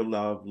the field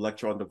of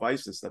electron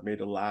devices that made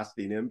a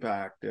lasting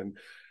impact. And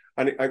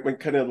when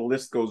kind of the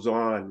list goes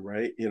on,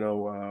 right?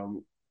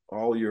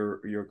 All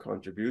your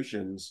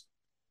contributions.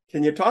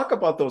 Can you talk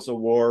about those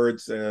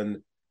awards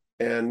and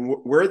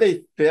where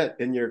they fit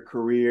in your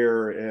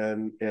career,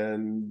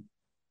 and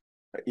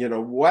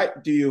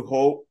what do you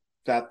hope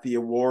that the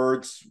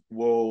awards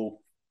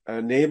will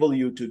enable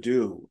you to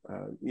do?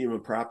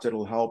 Perhaps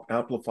it'll help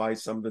amplify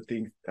some of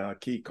the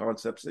key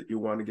concepts that you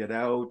want to get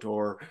out,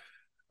 or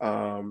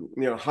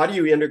how do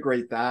you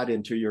integrate that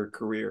into your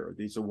career,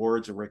 these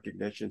awards and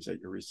recognitions that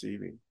you're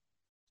receiving?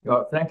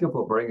 Thank you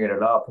for bringing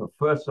it up.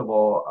 First of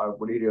all, I would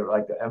really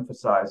like to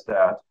emphasize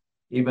that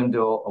even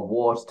though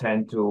awards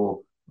tend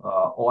to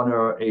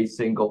honor a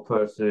single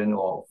person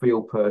or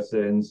few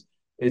persons,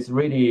 it's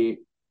really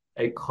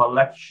a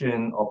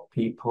collection of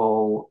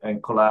people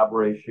and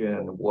collaboration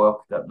and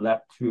work that led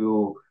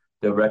to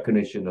the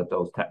recognition of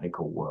those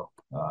technical work.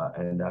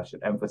 And I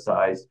should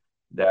emphasize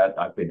that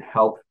I've been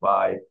helped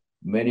by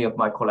many of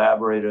my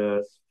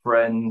collaborators,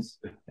 friends,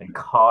 and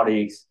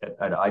colleagues at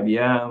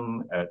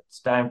IBM, at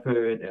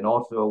Stanford, and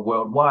also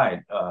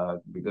worldwide,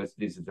 because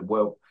this is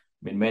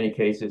in many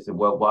cases, a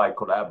worldwide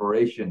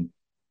collaboration.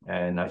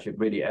 And I should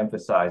really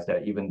emphasize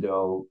that even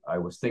though I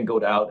was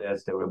singled out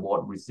as the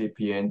reward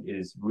recipient, it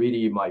is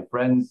really my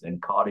friends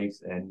and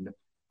colleagues and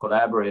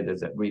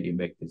collaborators that really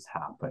make this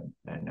happen.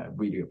 And I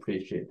really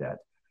appreciate that.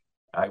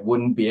 I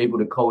wouldn't be able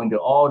to go into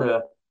all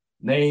the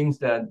names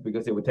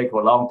because it would take a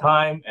long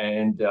time.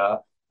 And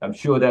I'm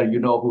sure that you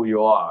know who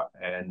you are.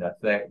 And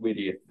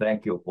really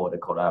thank you for the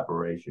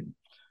collaboration.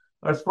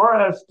 As far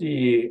as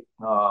the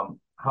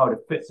how it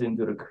fits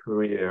into the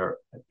career,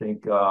 I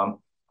think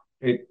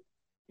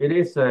it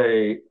is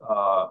a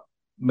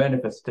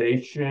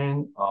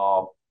manifestation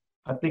of,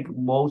 I think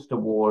most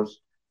awards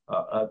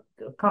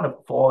kind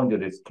of fall into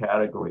this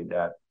category,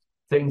 that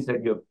things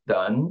that you've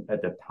done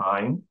at the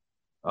time,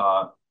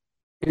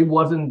 it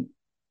wasn't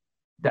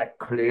that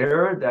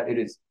clear that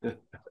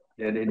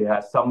it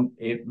has some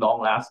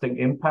long-lasting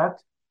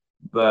impact,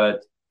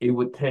 but it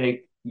would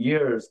take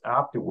years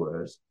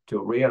afterwards to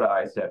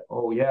realize that,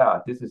 oh yeah,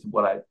 this is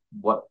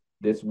what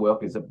this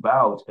work is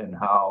about, and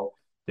how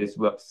this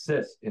work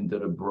sits into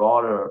the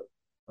broader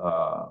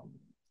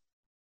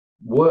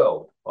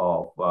world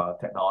of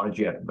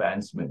technology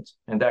advancement.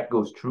 And that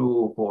goes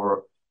true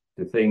for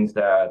the things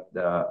that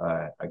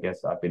I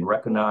guess I've been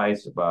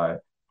recognized by,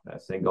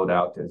 singled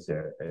out as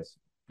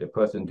the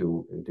person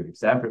to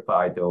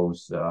exemplify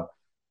those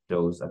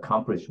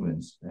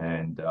accomplishments.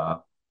 And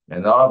a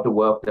lot of the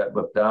work that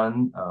we've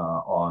done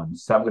on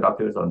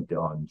semiconductors,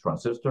 on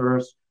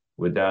transistors,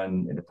 were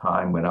done at the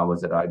time when I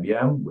was at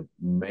IBM with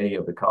many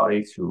of the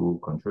colleagues who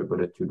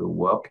contributed to the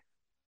work.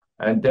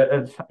 And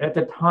at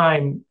the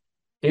time,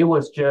 it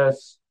was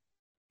just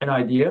an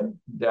idea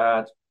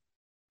that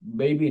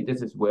maybe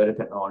this is where the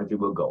technology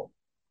will go.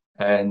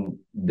 And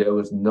there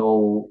was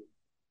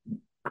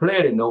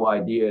clearly no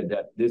idea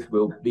that this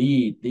will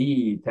be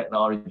the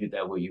technology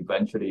that will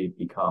eventually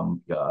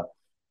become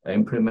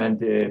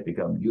implemented,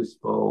 become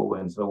useful,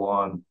 and so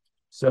on.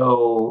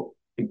 So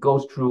it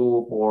goes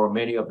true for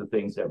many of the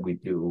things that we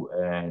do,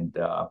 and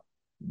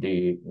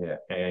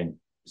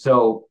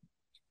so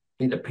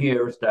it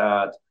appears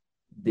that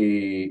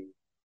the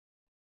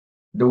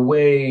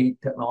way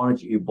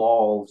technology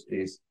evolves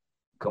is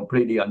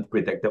completely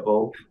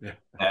unpredictable,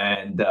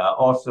 and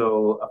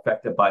also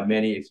affected by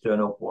many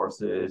external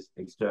forces,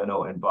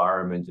 external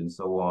environments, and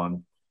so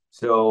on.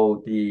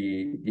 So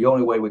the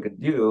only way we can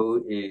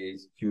do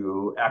is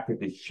to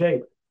actively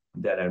shape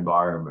that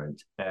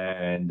environment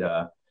and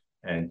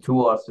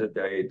towards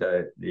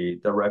the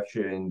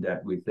direction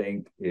that we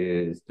think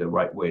is the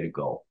right way to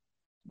go.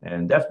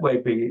 And that's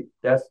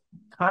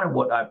kind of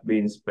what I've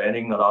been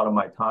spending a lot of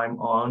my time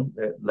on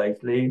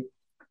lately.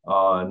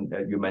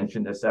 You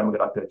mentioned the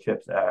Semiconductor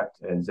Chips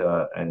Act and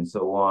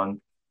so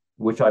on,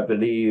 which I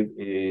believe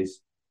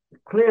is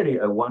clearly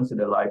a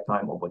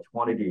once-in-a-lifetime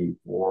opportunity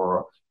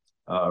for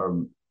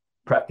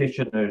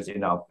practitioners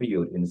in our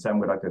field in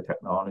semiconductor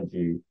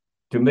technology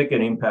to make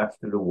an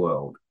impact to the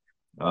world.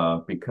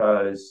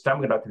 Because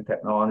semiconductor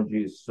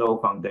technology is so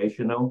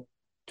foundational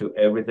to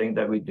everything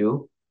that we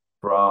do,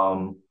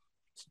 from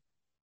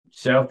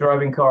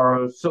self-driving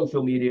cars,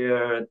 social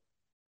media,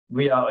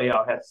 VR,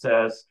 AR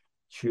headsets,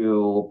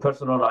 to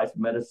personalized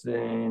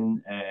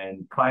medicine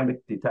and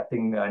climate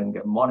detecting and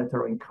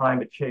monitoring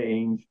climate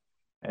change,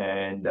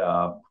 and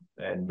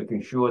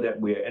making sure that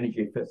we're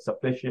energy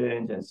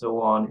sufficient and so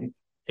on,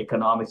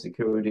 economic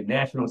security,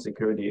 national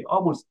security.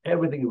 Almost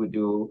everything we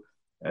do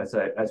as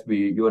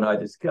you and I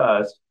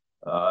discussed,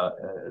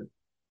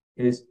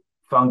 is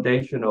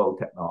foundational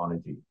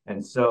technology.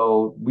 And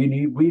so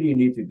we really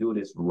need to do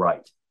this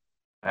right.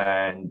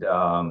 And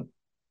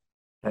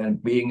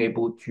being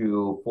able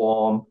to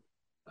form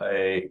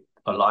a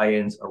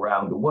alliance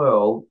around the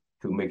world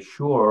to make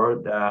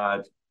sure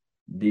that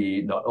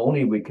not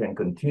only we can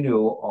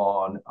continue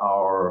on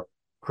our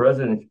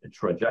present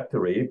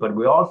trajectory, but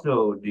we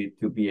also need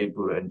to be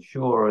able to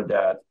ensure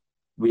that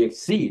we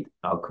exceed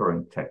our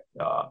current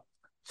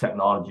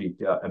technology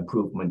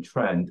improvement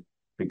trend,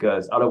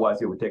 because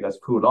otherwise it would take us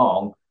too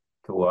long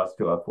for us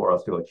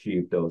to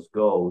achieve those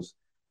goals.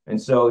 And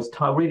so it's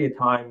really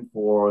time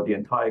for the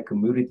entire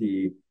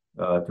community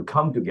to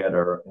come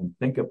together and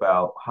think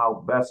about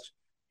how best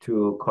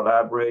to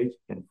collaborate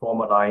and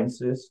form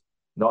alliances,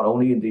 not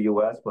only in the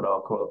US, but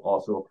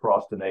also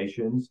across the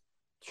nations,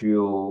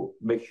 to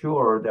make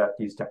sure that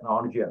these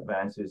technology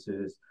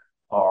advances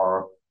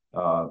are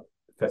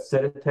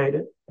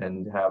facilitated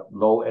and have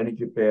low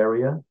energy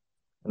barrier,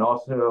 and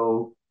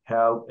also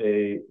have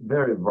a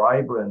very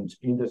vibrant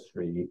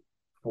industry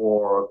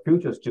for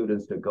future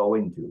students to go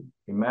into.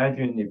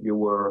 Imagine if you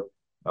were,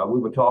 we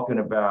were talking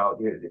about,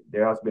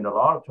 there has been a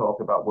lot of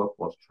talk about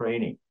workforce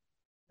training.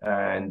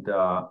 And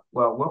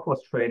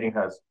workforce training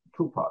has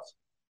two parts.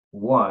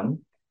 One,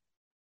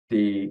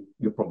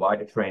 you provide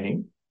the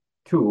training.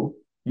 Two,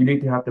 you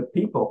need to have the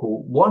people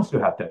who wants to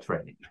have that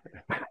training.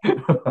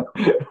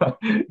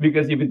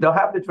 Because if you don't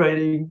have the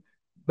training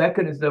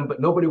mechanism, but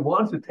nobody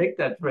wants to take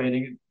that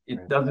training,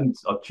 it doesn't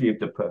achieve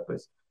the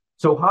purpose.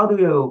 So how do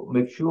you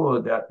make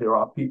sure that there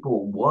are people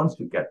who wants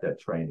to get that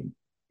training?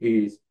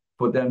 Is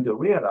for them to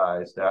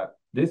realize that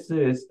this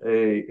is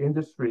a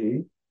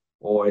industry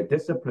or a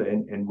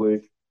discipline in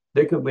which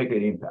they could make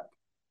an impact.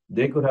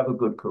 They could have a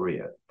good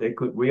career. They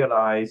could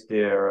realize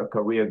their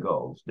career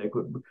goals.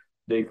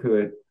 They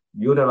could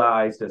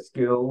utilize their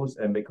skills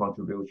and make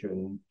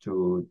contribution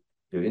to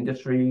the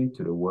industry,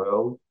 to the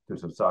world, to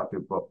society,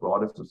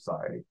 broader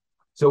society.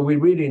 So we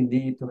really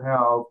need to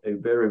have a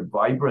very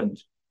vibrant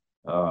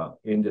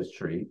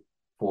industry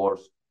for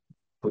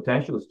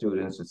potential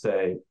students to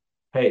say,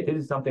 hey, this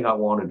is something I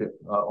wanted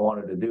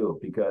to do,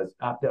 because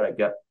after I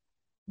get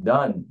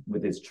done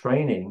with this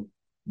training,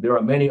 there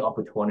are many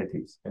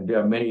opportunities and there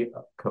are many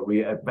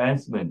career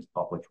advancement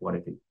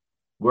opportunities.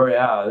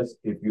 Whereas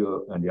if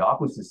you're on the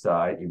opposite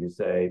side, if you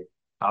say,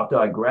 after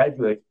I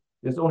graduate,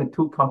 there's only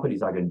 2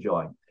 companies I can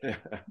join.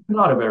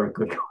 Not a very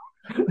good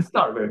it's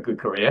not a very good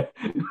career.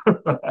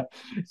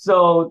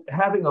 So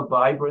having a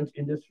vibrant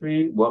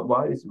industry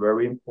worldwide is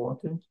very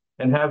important,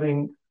 and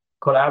having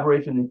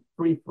collaboration and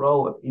free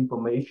flow of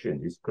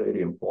information is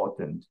clearly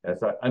important.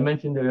 As I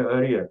mentioned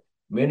earlier,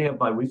 many of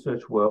my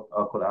research work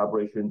are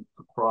collaboration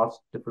across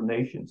different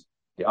nations.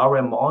 The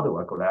RM model,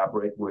 I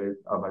collaborate with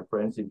my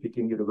friends in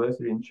Peking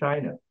University in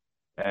China.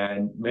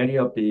 And many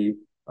of the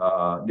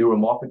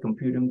neuromorphic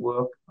computing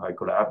work, I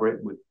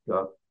collaborate with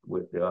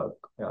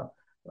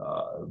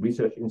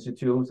research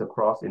institutes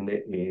across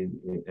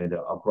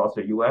across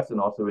the US and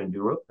also in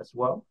Europe as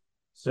well.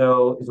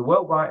 So it's a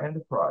worldwide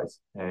enterprise,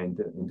 and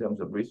in terms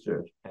of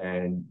research,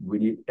 and we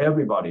need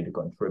everybody to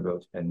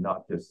contribute and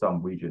not just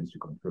some regions to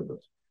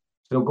contribute.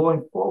 So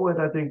going forward,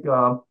 I think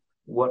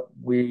what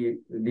we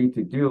need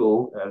to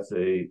do as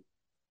an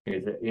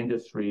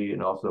industry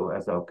and also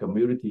as our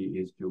community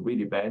is to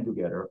really band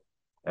together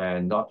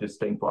and not just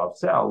think for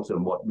ourselves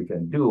and what we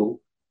can do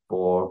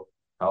for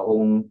our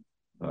own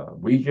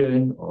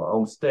region or our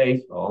own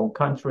state, our own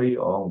country,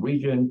 our own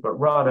region, but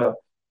rather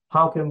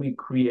how can we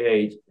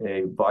create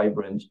a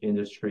vibrant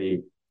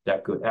industry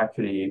that could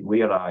actually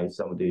realize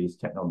some of these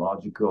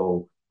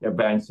technological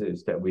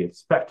advances that we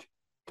expect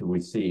to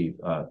receive,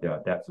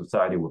 that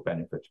society will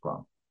benefit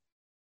from.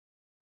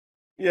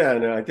 Yeah,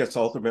 and I guess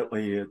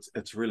ultimately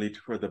it's really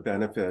for the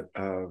benefit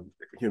of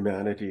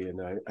humanity.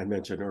 And I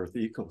mentioned Earth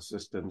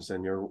ecosystems,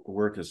 and your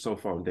work is so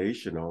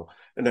foundational.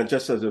 And then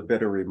just as a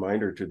bit of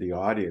reminder to the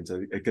audience,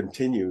 it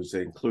continues,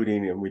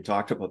 including, and we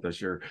talked about this,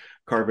 your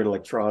carbon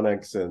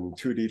electronics and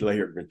 2D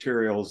layered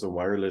materials and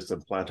wireless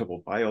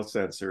implantable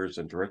biosensors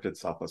and directed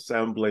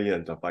self-assembly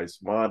and device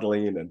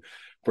modeling and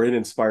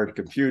brain-inspired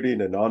computing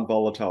and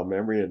non-volatile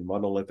memory and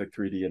monolithic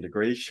 3D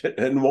integration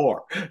and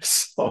more.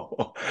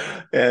 So,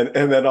 and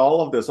then all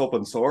of this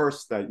open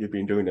source that you've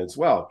been doing as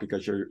well,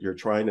 because you're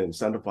trying to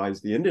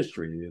incentivize the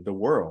industry, the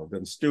world,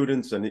 and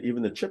students, and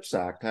even the CHIPS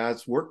Act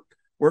has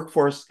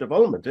workforce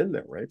development in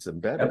there, right? It's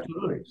embedded.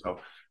 Absolutely.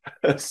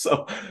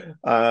 So,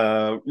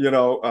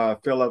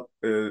 Philip,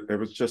 it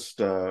was just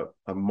a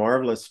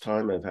marvelous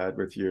time I've had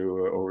with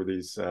you over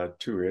these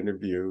 2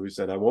 interviews,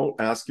 and I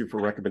won't ask you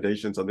for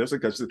recommendations on this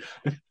because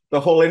the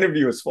whole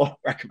interview is full of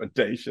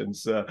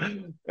recommendations.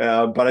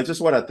 But I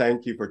just want to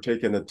thank you for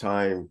taking the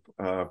time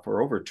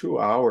for over 2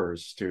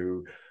 hours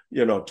to,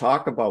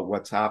 talk about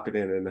what's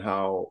happening and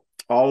how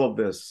all of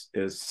this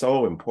is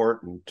so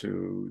important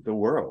to the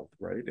world,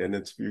 right, and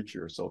its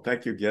future. So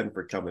thank you again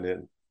for coming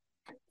in.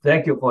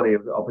 Thank you for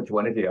the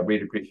opportunity. I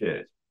really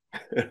appreciate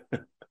it.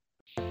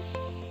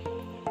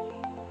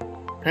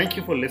 Thank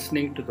you for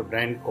listening to the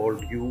brand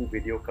called You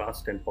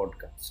videocast and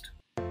podcast,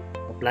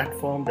 a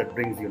platform that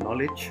brings you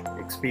knowledge,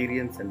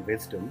 experience, and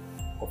wisdom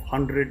of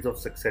hundreds of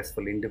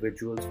successful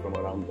individuals from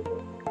around the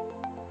world.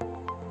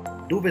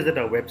 Do visit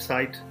our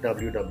website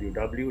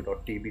www.tbcy.in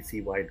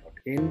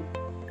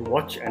to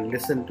watch and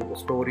listen to the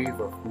stories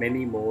of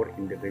many more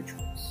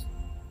individuals.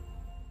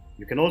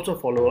 You can also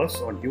follow us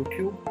on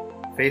YouTube,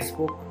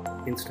 Facebook,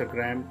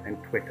 Instagram,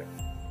 and Twitter.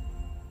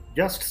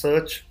 Just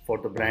search for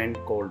the brand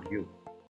called You.